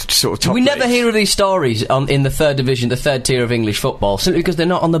and sort of top We leagues. never hear of these stories in the third division, the third tier of English football, simply because they're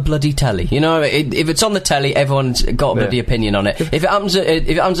not on the bloody telly. You know, if it's on the telly, everyone's got a bloody opinion on it. If it happens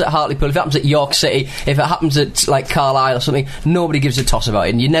at Hartlepool, if it happens at York City, if it happens at like Carlisle or something, nobody gives a toss about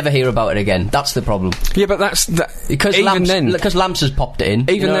it, and you never hear about it again. That's the problem. Yeah, but because Lamps has popped it in.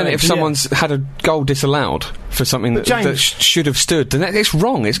 Even then, if someone's had a goal disallowed for something that should have stood, then it's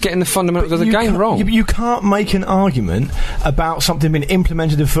wrong. It's getting the fundamentals of the game wrong. You can't make an argument about something being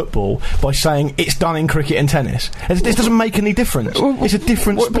implemented in football by saying it's done in cricket and tennis. It doesn't make any difference. It's a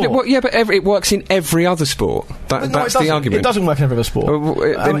different sport. But it works in every other sport. That's the argument. It doesn't work in every other sport.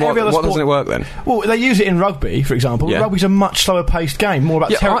 What doesn't it work then? Well, they use it in rugby, for example. Yeah. Rugby's a much slower paced game, more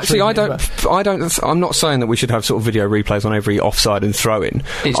about territory. Actually, I'm not saying that we should have sort of video replays on every offside and throw in.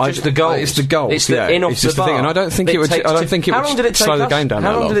 It's just the goals. It's the goals. It's the in off it's just the bar. thing, and I don't think it would slow the game down.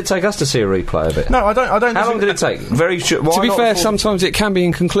 How long did it take us to see a replay of it? No, I don't. How long did it take? To be fair, sometimes it can be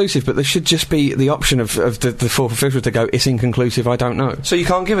inconclusive, but there should just be the option of the fourth official to go, it's inconclusive, I don't know. So you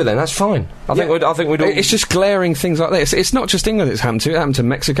can't give it then? That's fine. I think we'd all... It's just glaring things like this. It's not just England it's happened to. It happened to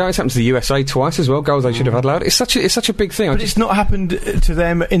Mexico. It's happened to the USA twice as well. Goals they should have had allowed. It's such a big thing. But it's not happened to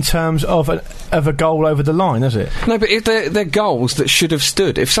them in terms of a goal over the line, has it? No, but they're goals that should have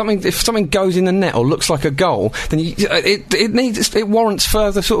stood. If something goes in the net or looks like a goal, then it warrants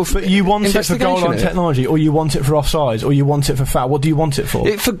further sort of. But you want it for goal line technology, or you want it for offsides, or you want it for foul. What do you want it for?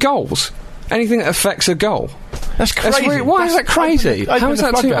 For goals. Anything that affects a goal. That's crazy. Why is that crazy? How is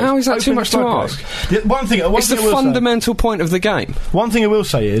that too much to ask? It's the fundamental point of the game. One thing I will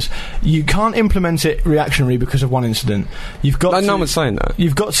say is you can't implement it reactionary because of one incident. No one's saying that.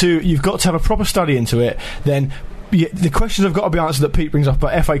 You've got to have a proper study into it. Then. The questions have got to be answered that Pete brings up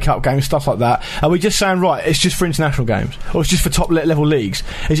about FA Cup games, stuff like that. Are we just saying, right, it's just for international games? Or it's just for top level leagues?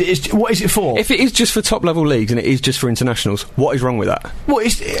 What is it for? If it is just for top level leagues and it is just for internationals, what is wrong with that?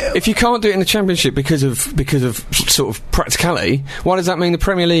 If you can't do it in the Championship because of sort of practicality, why does that mean the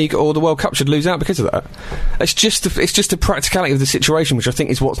Premier League or the World Cup should lose out because of that? It's just the practicality of the situation, which I think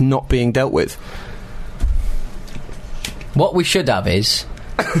is what's not being dealt with. What we should have is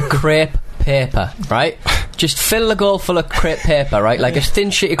crepe paper, right? Just fill the goal full of crepe paper, right? Like a thin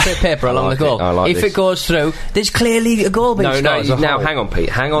sheet of crepe paper along the goal. If it goes through, there's clearly a goal being scored. Now, hang on, Pete.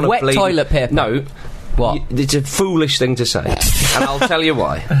 Hang on. Wet toilet paper. No. What? It's a foolish thing to say, and I'll tell you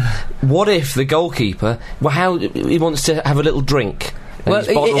why. What if the goalkeeper, he wants to have a little drink? Well,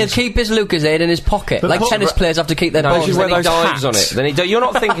 he'll keep his Lucozade in his pocket, like tennis players have to keep their balls. Then he dives on it. Then you're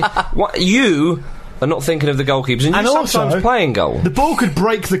not thinking. You are not thinking of the goalkeepers, and you're sometimes playing goal. The ball could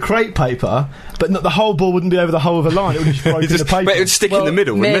break the crepe paper, but the whole ball wouldn't be over the whole of the line. It would just break the paper. But it would stick in the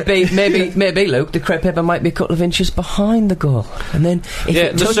middle, wouldn't it? Maybe, Luke, the crepe paper might be a couple of inches behind the goal, and then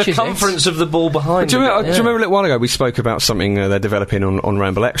if the circumference of the ball behind. Do you remember a little while ago we spoke about something they're developing on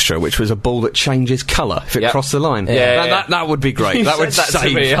Ramble Extra, which was a ball that changes colour if it crossed the line? That would be great. That would save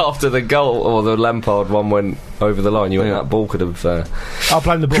to me after the goal or the Lampard one went over the line. You went, that ball could have. I'll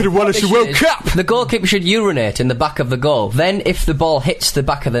blame the ball. Could have won us the World Cup. The goalkeeper should urinate in the back of the goal. Then, if the ball hits the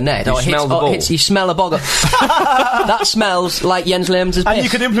back of the net, you smell a ball. That smells like Jens Lehmann's piss. And you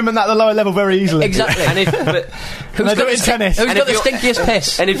can implement that at the lower level very easily. Exactly. And who's got the stinkiest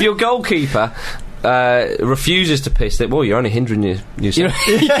piss? And if your goalkeeper refuses to piss, that well, you're only hindering yourself.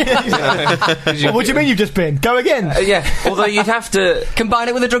 What do you mean you've just been? Go again. Although you'd have to combine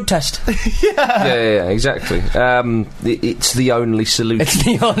it with a drug test. Yeah, exactly. It's the only solution. It's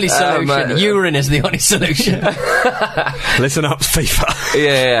the only solution. Urine is the only solution. Listen up, FIFA.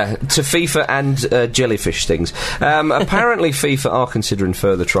 Yeah, to FIFA and jellyfish things. Apparently, FIFA are considering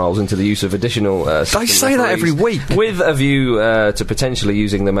further trials into the use of additional. They say that every week, with a view to potentially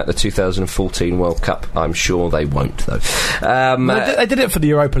using them at the 2014 World Cup. I'm sure they won't, though. They did it for the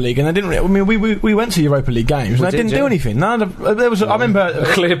Europa League, and they didn't. I mean, we went to Europa League games, and they didn't do anything. There was. I remember a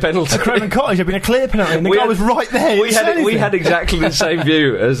clear penalty. At Craven Cottage, there'd been a clear penalty, and the guy was right there. We had exactly the same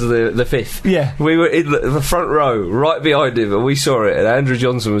view as the fifth. Yeah, we were in the front row, right behind him, and we saw it. And Andrew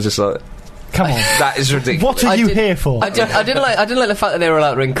Johnson was just like, come on, that is ridiculous. What are you here for? I didn't like the fact that they were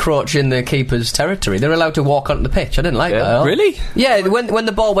allowed to encroach in the keeper's territory. They were allowed to walk onto the pitch. I didn't like that. Really? Yeah, when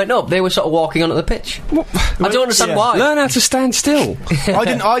the ball went up, they were sort of walking onto the pitch. I don't understand why. Learn how to stand still.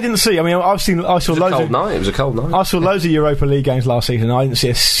 I didn't see. I mean, I saw loads. It was a cold night. I saw loads of Europa League games last season, and I didn't see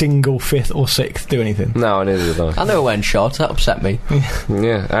a single fifth or sixth do anything. No, neither did I. And they were wearing shorts. That upset me.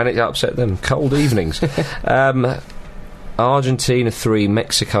 Yeah, and it upset them. Cold evenings. Argentina 3,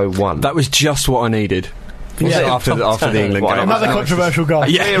 Mexico 1. That was just what I needed. after the England game. Another controversial goal.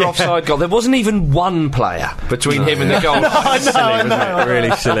 Clear offside goal. There wasn't even one player between him and the goal. No,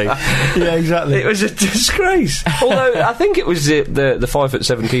 really silly. Yeah, exactly. It was a disgrace. Although I think it was the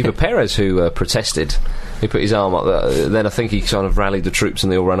 5'7" keeper Perez who protested. He put his arm up. Then I think he kind of rallied the troops,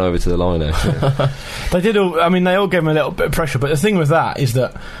 and they all ran over to the line. They did all. I mean, they all gave him a little bit of pressure. But the thing with that is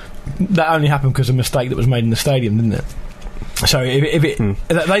that only happened because of a mistake that was made in the stadium, didn't it? So if it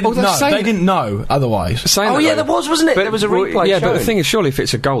they didn't know otherwise. There was, wasn't it? But there was a replay. Yeah, but the thing is, surely if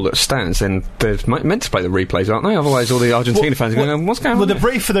it's a goal that stands, then they're meant to play the replays, aren't they? Otherwise, all the Argentina fans are going, "What's going on?" Well, the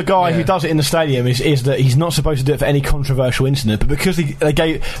brief for the guy who does it in the stadium is that he's not supposed to do it for any controversial incident, but because they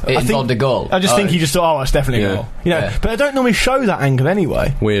gave involved a goal. I just think he just thought, it's definitely a goal. But they don't normally show that angle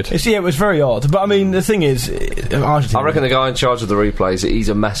anyway. Weird. It was very odd. But I mean, the thing is, Argentina, I reckon the guy in charge of the replays, he's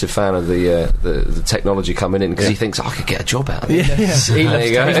a massive fan of the technology coming in because he thinks I could get a job out of it. Yeah. There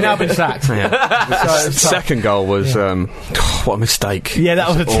you go. He's now been sacked. Second goal was what a mistake. Yeah, that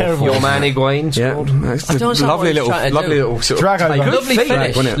was a terrible. Your man Higuain scored. Lovely little sort of drag over. Lovely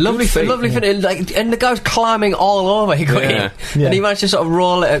finish. Lovely finish. And the guy was climbing all over Higuain, and he managed to sort of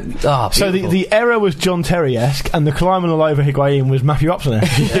roll it. So the error was John Terry-esque, and the climbing all over Higuain was Matthew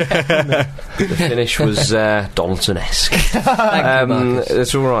Upson-esque. The finish was Donaldson-esque.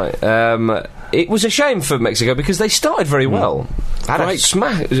 That's all right. It was a shame for Mexico because they started very well. Had a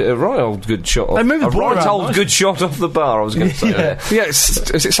right old good shot. They moved the ball around good shot off the bar. I was going to say.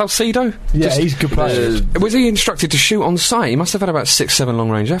 Is it Salcedo? Yeah, he's a good player. Was he instructed to shoot on sight? He must have had about 6-7 long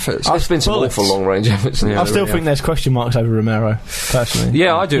range efforts. I've been some awful long range efforts. I still think there's question marks over Romero. Personally,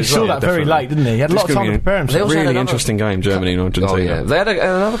 yeah, I do. He saw that very late, didn't he? He had a lot of time to prepare himself. Really interesting game, Germany and Argentina. Oh, yeah. They had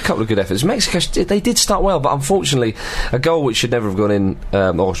another couple of good efforts. Mexico, they did start well, but unfortunately, a goal which should never have gone in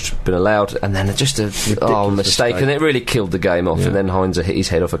or been allowed, and then just a mistake, and it really killed the game off. And then Heinz hit his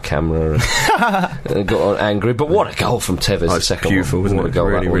head off a camera and got angry. But what a goal from Tevez! The second beautiful, one. wasn't it?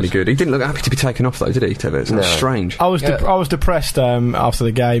 Really, really good. He didn't look happy to be taken off though, did he, Tevez? That's strange. I was depressed after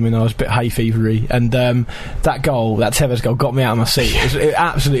the game, and I was a bit hay fevery. And that Tevez goal, got me out of my seat. It was an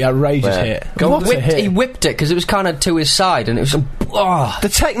absolutely outrageous hit. He whipped it because it was kind of to his side, and it was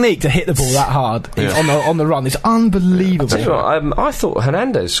the technique to hit the ball that hard on the run is unbelievable. I thought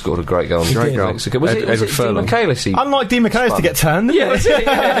Hernandez scored a great goal. Great goal. Was it Michaelis? Unlike Dean Michaelis to get turned. Yeah, I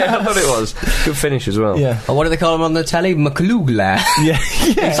thought it was. Good finish as well. Yeah. What do they call him on the telly? McLugler.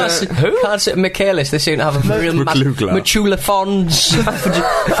 Who? Can't sit McAlis. They seem to have a real Machula Fonds. The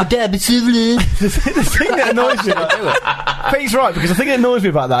thing that annoys me about Pete's right, because the thing that annoys me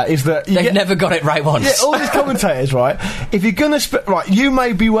about that is that they've never got it right once. Yeah, all these commentators, right? If you're gonna you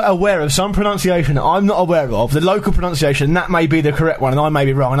may be aware of some pronunciation that I'm not aware of, the local pronunciation, that may be the correct one, and I may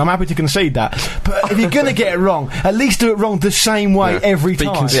be wrong, and I'm happy to concede that. But if you're gonna get it wrong, at least do it wrong the same way every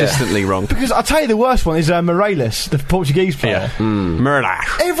time. Be consistently wrong. Because I'll tell you the worst one is Morelos, the Portuguese player.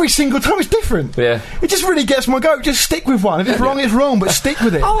 Every single time it's different. Yeah. It just really gets my goat. Just stick with one. If it's wrong, it's wrong, but stick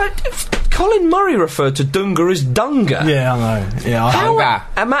with it. Colin Murray referred to Dunga as Dunga. Yeah, I know. Yeah,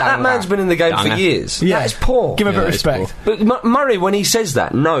 that man's been in the game for years. Yeah, that is poor. Give him a bit of respect. But Murray, when he says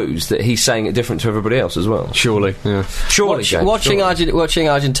that, knows that he's saying it different to everybody else as well. Surely, yeah. Watching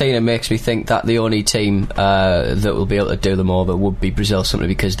Argentina makes me think that the only team that will be able to do them over would be Brazil, simply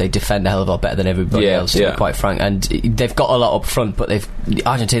because they defend a hell of a lot better than everybody else, to be quite frank. And they've got a lot up front, but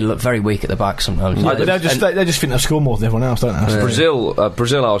Argentina look very weak at the back sometimes. They just think they'll score more than everyone else, don't they?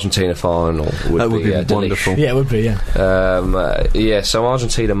 Brazil-Argentina final would be wonderful. Yeah, it would be, so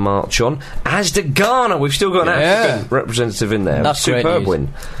Argentina march on. As to Ghana, we've still got an African representative in there. That's superb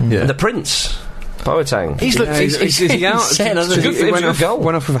win. And the Prince, Boateng. Is he out?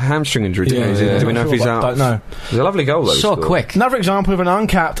 Went off with a hamstring injury, didn't he? Do we know if he's out? Don't know. It was a lovely goal, though. So quick. Another example of an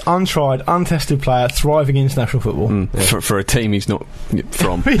uncapped, untried, untested player thriving in international football. For a team he's not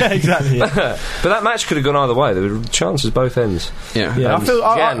from. Yeah, exactly. But that match could have gone either way. There were chances both ends. Yeah. I feel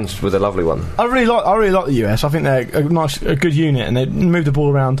Jans with a lovely one. I really like the US. I think they're a good unit, and they move the ball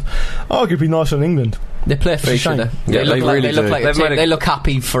around arguably nicer than England. They play for each other. Yeah, they look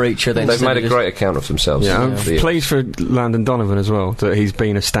happy for each other. They've made a great account of themselves. Yeah, I'm pleased for Landon Donovan as well that he's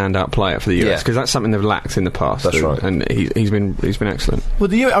been a standout player for the US, because that's something they've lacked in the past. That's right, and he's been excellent.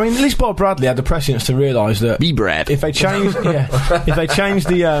 Well, at least Bob Bradley had the prescience to realise that if they change, if they change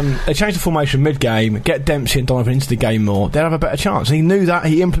the formation mid-game, get Dempsey and Donovan into the game more, they'd have a better chance. And he knew that,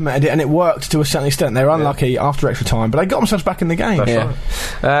 he implemented it, and it worked to a certain extent. They were unlucky after extra time, but they got themselves back in the game.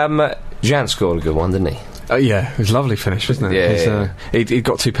 That's right. Jan scored a good one, didn't he? Yeah, it was a lovely finish, wasn't it? Yeah. He'd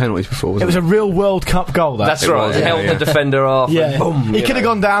got 2 penalties before, wasn't it? It was a real World Cup goal, that. That's right. It held the defender off. Yeah. Boom, he could have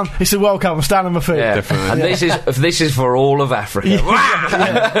gone down. It's a World Cup. I'm standing on my feet. Yeah. Definitely. And this is for all of Africa.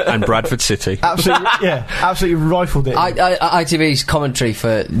 And Bradford City. Absolutely rifled it. ITV's commentary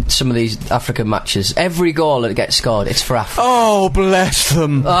for some of these African matches, every goal that gets scored, it's for Africa. Oh, bless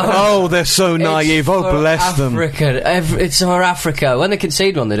them. Oh, they're so naive. Oh, bless them. It's for Africa. When they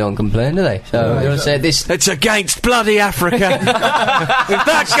concede one, they don't complain, do they? So they don't say this. It's against bloody Africa.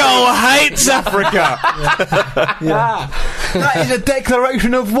 That goal hates Africa. That is a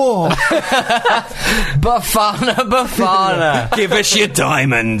declaration of war. Bafana. Give us your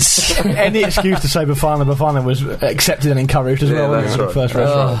diamonds. Any excuse to say Bafana was accepted and encouraged as well. That's right. The first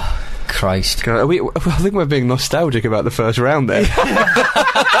round. Christ. I think we're being nostalgic about the first round there.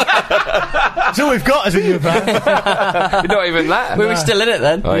 That's all we've got as a new fan. You're not even that. We were still in it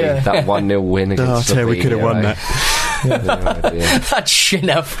then. Oh, yeah. That 1-0 win against Slovenia. We could have won that. That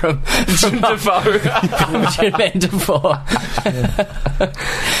shinner from Defoe.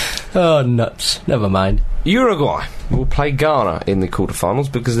 Oh, nuts. Never mind. Uruguay will play Ghana in the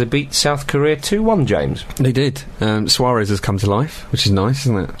quarterfinals because they beat South Korea 2-1, James. They did. Suarez has come to life, which is nice,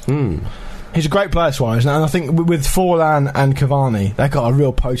 isn't it? He's a great player, Suarez, and I think with Forlan and Cavani, they've got a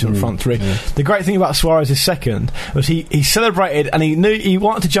real potent front three. Yeah. The great thing about Suarez's second was he celebrated, and he knew he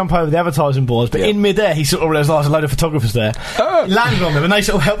wanted to jump over the advertising boards, but in mid-air he sort of realised there's a load of photographers there. He landed on them, and they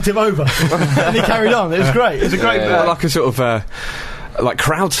sort of helped him over, and he carried on. It was great. It was a great like a sort of like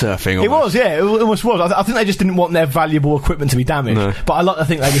crowd surfing almost. It was, yeah, it almost was. I think they just didn't want their valuable equipment to be damaged, but I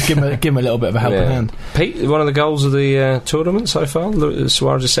think they just give him a little bit of a helping hand. Pete, one of the goals of the tournament so far,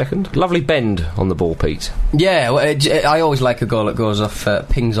 Suarez's second. Lovely bend on the ball, Pete. Yeah, I always like a goal that goes off,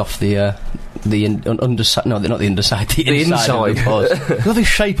 pings off the underside. No, not the underside. The inside. Of the post. Lovely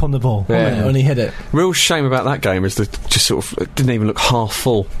shape on the ball when he hit it. Real shame about that game is that just sort of it didn't even look half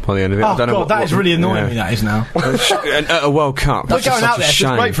full by the end of it. Oh, God, that is really annoying me, that is now. At a World Cup. We're going out there,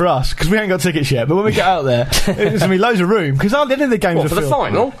 so it's great for us, because we ain't got tickets yet, but when we get out there, there's going to be loads of room, because at the end of the games for the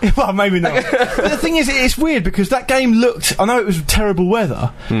final? Well, maybe not. But the thing is, it's weird, because that game looked, I know it was terrible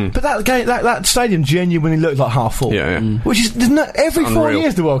weather, but that game, that stadium genuinely looked like half full. Which is, every 4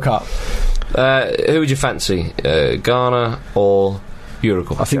 years the World Cup. Who would you fancy? Ghana or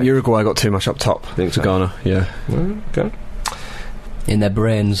Uruguay? I think Uruguay got too much up top. I think to Ghana, Okay. In their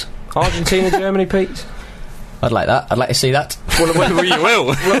brains. Argentina, Germany, Pete? I'd like that. I'd like to see that. Well, you will.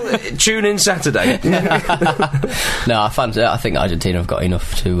 Well, tune in Saturday. No, I think Argentina have got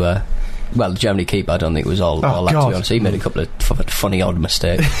enough to... the Germany keeper, I don't think it was all that, to be honest. He made a couple of funny odd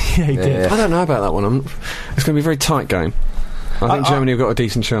mistakes. Yeah, he did. I don't know about that one. It's going to be a very tight game. I think Germany have got a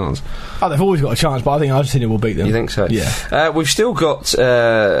decent chance. They've always got a chance, but I think Argentina will beat them. You think so? Yeah. We've still got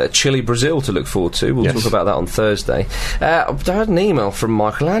Chile-Brazil to look forward to. We'll talk about that on Thursday. I had an email from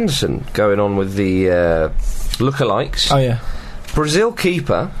Michael Anderson going on with the lookalikes. Oh, yeah. Brazil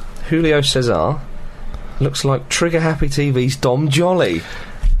keeper, Julio Cesar, looks like Trigger Happy TV's Dom Jolly.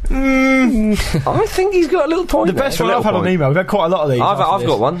 I think he's got a little point. The best one I've had on email. We've had quite a lot of these. I've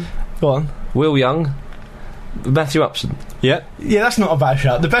got one. Go on. Will Young, Matthew Upson. Yeah, that's not a bad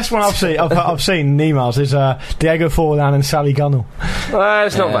shout. The best one I've seen in emails is Diego Forlan and Sally Gunnell.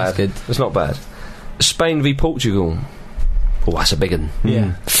 It's not bad. It's not bad. Spain v Portugal. Oh, that's a big one.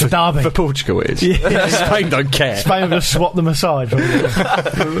 Yeah. For Derby. For Portugal it is. Yeah. Spain don't care. Spain will just swap them aside. I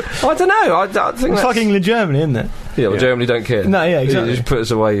don't know. I think it's like England-Germany, isn't it? Yeah, well, Germany don't care. No, yeah, exactly. Just put us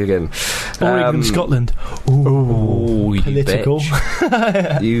away again. Or England-Scotland. Ooh, political.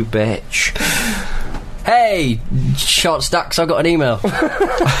 You betch. Hey, Short Stacks! I got an email.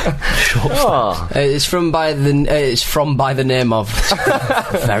 It's from by the name of.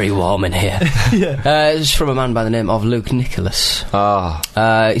 Very warm in here. It's from a man by the name of Luke Nicholas.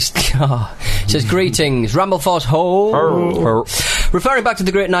 It says greetings, Rambleforce ho. Referring back to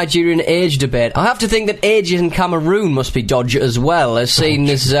the great Nigerian age debate, I have to think that ages in Cameroon must be dodgy as well, as seen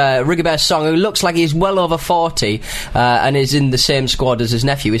as Rigobert Song, who looks like he's well over 40 and is in the same squad as his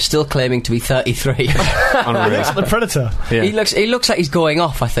nephew, is still claiming to be 33. Unreal. He looks like the Predator. Yeah. He looks like he's going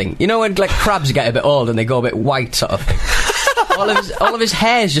off, I think. You know when like crabs get a bit old and they go a bit white sort of thing? all of his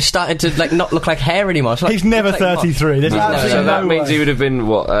hair's just started to like not look like hair anymore. Like, he's never 33. So that means he would have been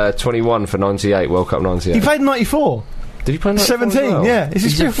 21 for 98 World Cup 98. He played 94. Did he play 17? Well? Yeah.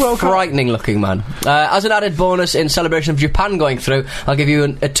 He's a frightening looking man. As an added bonus, in celebration of Japan going through, I'll give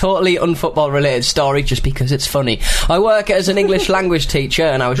you a totally unfootball related story just because it's funny. I work as an English language teacher,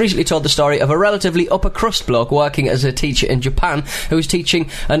 and I was recently told the story of a relatively upper crust bloke working as a teacher in Japan who was teaching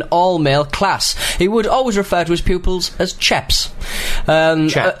an all male class. He would always refer to his pupils as chaps.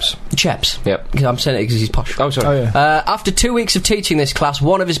 Chaps. Cheps. Yep. Because I'm saying it because he's posh. Oh, sorry. After 2 weeks of teaching this class,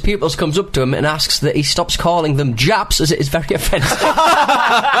 one of his pupils comes up to him and asks that he stops calling them Japs, as it is very offensive.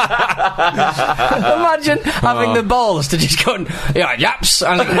 Imagine having the balls to just go, yeah, Japs.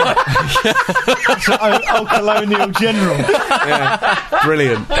 And old colonial general. Yeah.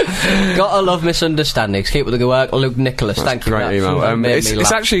 Brilliant. Gotta love misunderstandings. Keep with the good work, Luke Nicholas. Thank you. Great email.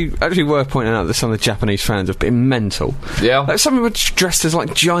 It's actually worth pointing out that some of the Japanese fans have been mental. Yeah. Like, some of them were dressed as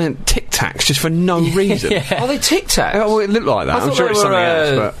like giant Tic Tacs just for no reason. Are they Tic Tacs? Well, it looked like that. I'm sure it's something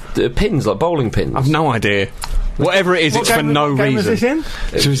else, but pins, like bowling pins. I've no idea. Whatever it is, it's for no reason. Was this in?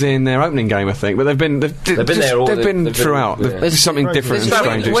 It was in their opening game, I think. But they've been throughout. There's something different and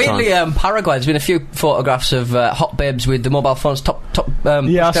strange each time. Weirdly, Paraguay, there's been a few photographs of hot babes with the mobile phones pushed down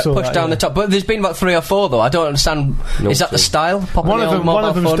the top. But there's been about 3 or 4 though. I don't understand. Is that the style? One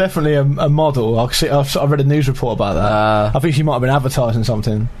of them's definitely a model. I've read a news report about that. I think she might have been advertising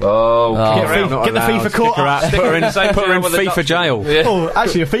something. Get the FIFA court up. Put her in FIFA jail. Yeah. Oh,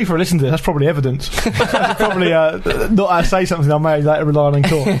 actually, if FIFA listen to this, that's probably evidence. That's probably not I say something I may later rely on in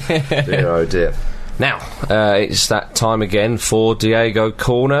court. Dear, oh dear. Now, it's that time again for Diego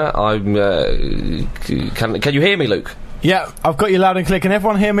Corner. Can you hear me, Luke? Yeah, I've got you loud and clear. Can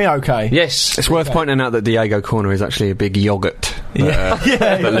everyone hear me okay? Yes. It's worth pointing out that Diego Corner is actually a big yoghurt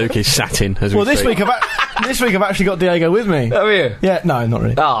that Luke is sat in as we speak. This week I've actually got Diego with me. Oh, yeah? Yeah, no, not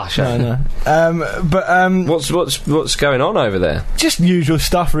really. Ah, sure. No. What's going on over there? Just usual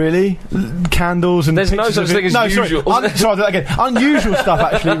stuff, really. Candles and there's no such thing as usual. Sorry, I'll do that again. Unusual stuff,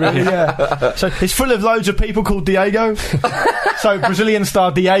 actually, really, yeah. So it's full of loads of people called Diego. So Brazilian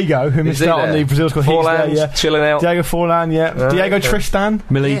star Diego, who missed out on the Brazil squad. Forlan, yeah. Chilling out. Diego Forlan, yeah. Diego Tristan.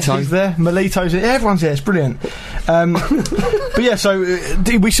 Milito. He's there. Milito's there. Everyone's there. It's brilliant. But yeah, so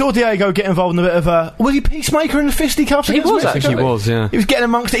we saw Diego get involved in a bit of a... Was he peacemaker in the fisticuffs? He was, actually. He was, yeah. He was getting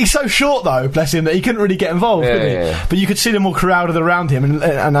amongst it. He's so short, though, bless him, that he couldn't really get involved, could he? Yeah. But you could see them all crowded around him,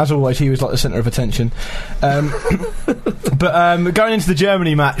 and as always, he was like the centre of attention. But going into the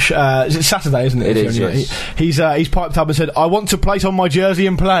Germany match, it's Saturday, isn't it? It is, yes. He's piped up and said, I want to place on my jersey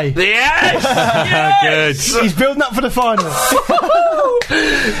and play. Yes! Yes! Good. He's building up for the final.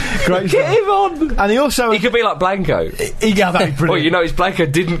 Great Get him on! And he also... He could be like Blanco. That'd be brilliant. Well, you notice Blanco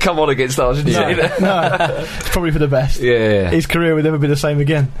didn't come on against Argentina. No. It's probably for the best. Yeah. His career would never be the same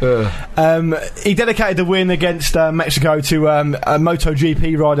again. He dedicated the win against Mexico to a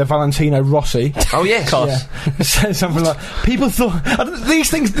MotoGP rider, Valentino Rossi. Oh, yes. Yeah. Said something like, people thought...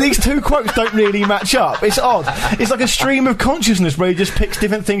 These two quotes don't really match up. It's odd. It's like a stream of consciousness where he just picks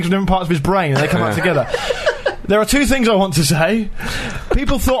different things from different parts of his brain and they come out together. There are 2 things I want to say.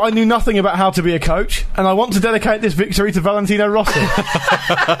 People thought I knew nothing about how to be a coach, and I want to dedicate this victory to Valentino Rossi.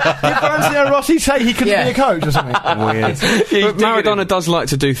 Did Valentino Rossi say he couldn't be a coach or something? Weird. But Maradona does like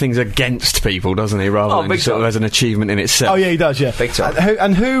to do things against people, doesn't he, rather than sort of as an achievement in itself. Oh yeah, he does, yeah. Big time.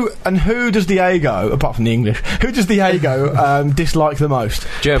 And who does Diego, apart from the English, who does Diego dislike the most?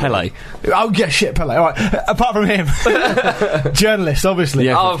 Pele. Oh yeah, shit, Pele. All right. Apart from him. Journalist, obviously.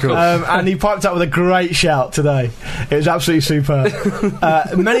 Yeah, of course. And he piped up with a great shout today. It was absolutely superb.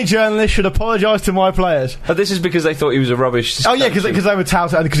 Many journalists should apologise to my players. This is because they thought he was a rubbish... Oh yeah, because they were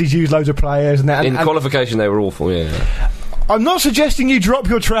touted because he's used loads of players. And qualification they were awful, yeah. I'm not suggesting you drop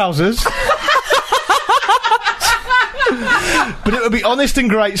your trousers. But it would be honest and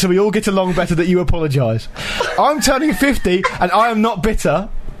great so we all get along better that you apologise. I'm turning 50 and I am not bitter.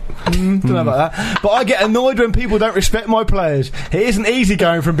 Don't know about that. But I get annoyed when people don't respect my players. It isn't easy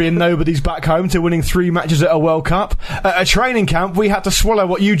going from being nobodies back home to winning 3 matches at a World Cup. At a training camp, we had to swallow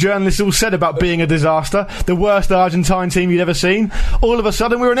what you journalists all said about being a disaster, the worst Argentine team you'd ever seen. All of a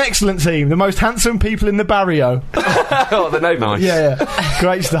sudden, we're an excellent team, the most handsome people in the barrio. Oh, the name. Nice. Yeah.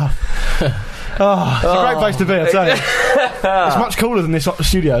 Great stuff. Oh, it's a great place to be, I tell you. It's much cooler than this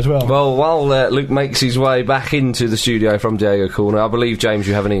studio as well. Well, while Luke makes his way back into the studio from Diego Corner, I believe, James,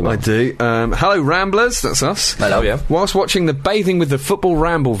 you have an email. I do. Hello, Ramblers. That's us. Hello, yeah. Whilst watching the Bathing with the Football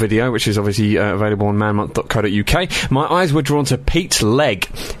Ramble video, which is obviously available on manmonth.co.uk, my eyes were drawn to Pete's leg.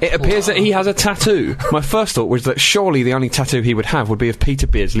 It appears that he has a tattoo. My first thought was that surely the only tattoo he would have would be of Peter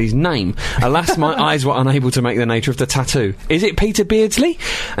Beardsley's name. Alas, my eyes were unable to make the nature of the tattoo. Is it Peter Beardsley?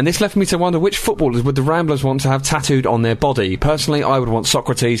 And this left me to wonder which footballers would the Ramblers want to have tattooed on their body. Personally, I would want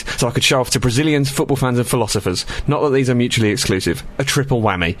Socrates, so I could show off to Brazilians, football fans and philosophers. Not that these are mutually exclusive. A triple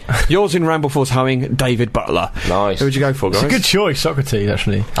whammy. Yours in Rambleforce hoeing, David Butler. Nice. Who would you go for, guys? It's a good choice, Socrates,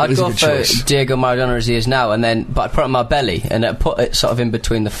 actually. I'd go for Diego Maradona as he is now, but I'd put it on my belly and I'd put it sort of in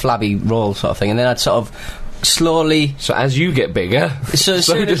between the flabby roll sort of thing, and then I'd sort of slowly. So as you get bigger, so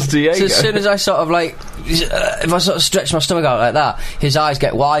does Diego. So as soon as I sort of like, if I sort of stretch my stomach out like that, his eyes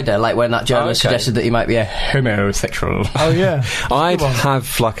get wider, like when that journalist suggested that he might be a homosexual. Oh yeah. I'd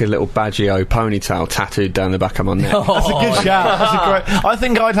have like a little Baggio ponytail tattooed down the back of my neck. That's a good shout. That's a great. I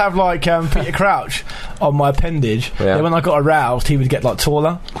think I'd have like Peter Crouch on my appendage. Yeah. Then when I got aroused, he would get like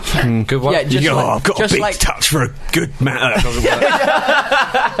taller. Good one. Yeah, I've got a big touch for a good man.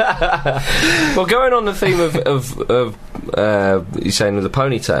 Well, going on the theme of you're saying with the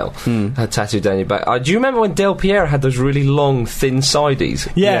ponytail tattooed down your back. Do you remember when Del Piero had those really long, thin sideys?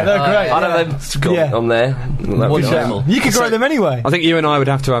 Yeah, they're great. I don't know on there. You could grow them anyway. I think you and I would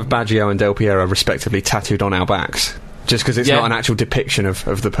have to have Baggio and Del Piero respectively tattooed on our backs. Just because it's not an actual depiction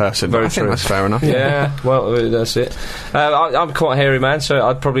of the person. Very I think that's fair enough. Yeah, well, that's it. I'm quite a hairy man, so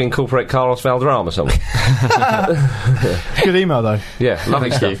I'd probably incorporate Carlos Valderrama or something. Good email, though. Yeah, lovely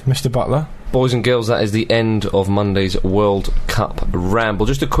stuff. Mr. Butler. Boys and girls, that is the end of Monday's World Cup Ramble.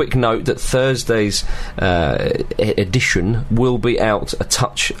 Just a quick note that Thursday's edition will be out a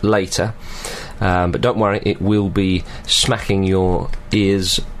touch later. But don't worry, it will be smacking your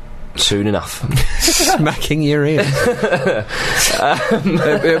ears soon enough. Smacking your ears. It'll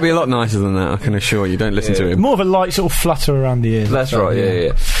be a lot nicer than that, I can assure you. Don't listen to him. More of a light sort of flutter around the ears. That's right,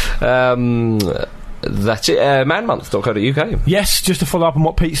 yeah. That's it. manmonth.co.uk. Yes, just to follow up on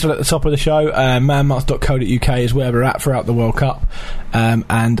what Pete said at the top of the show, manmonth.co.uk is where we're at throughout the World Cup,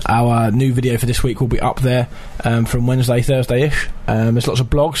 and our new video for this week will be up there from Wednesday, Thursday-ish. There's lots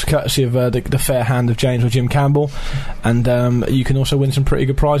of blogs courtesy of the fair hand of James or Jim Campbell, and you can also win some pretty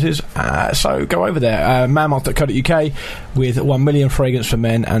good prizes, so go over there, manmonth.co.uk with 1 Million Fragrance for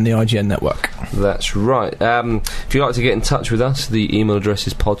Men and the IGN Network. That's right. If you'd like to get in touch with us, the email address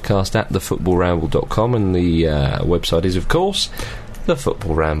is podcast@thefootballramble.com, and the website is, of course,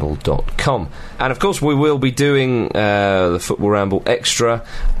 thefootballramble.com. And of course we will be doing the Football Ramble Extra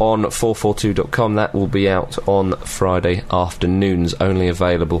on 442.com. That will be out on Friday afternoons, only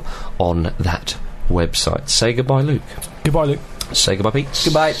available on that website. Say goodbye, Luke. Goodbye, Luke. Say goodbye, Pete.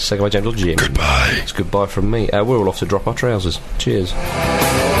 Goodbye. Say goodbye, James or Jim. Goodbye. It's goodbye from me. We're all off to drop our trousers. Cheers.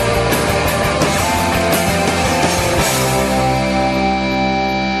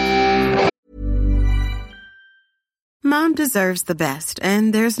 Mom deserves the best,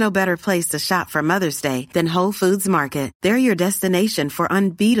 and there's no better place to shop for Mother's Day than Whole Foods Market. They're your destination for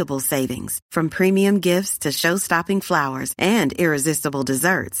unbeatable savings, from premium gifts to show-stopping flowers and irresistible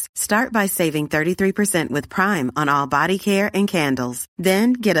desserts. Start by saving 33% with Prime on all body care and candles.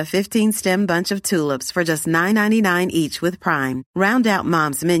 Then get a 15-stem bunch of tulips for just $9.99 each with Prime. Round out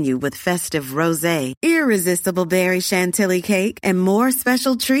Mom's menu with festive rosé, irresistible berry chantilly cake, and more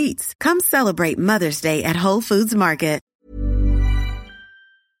special treats. Come celebrate Mother's Day at Whole Foods Market.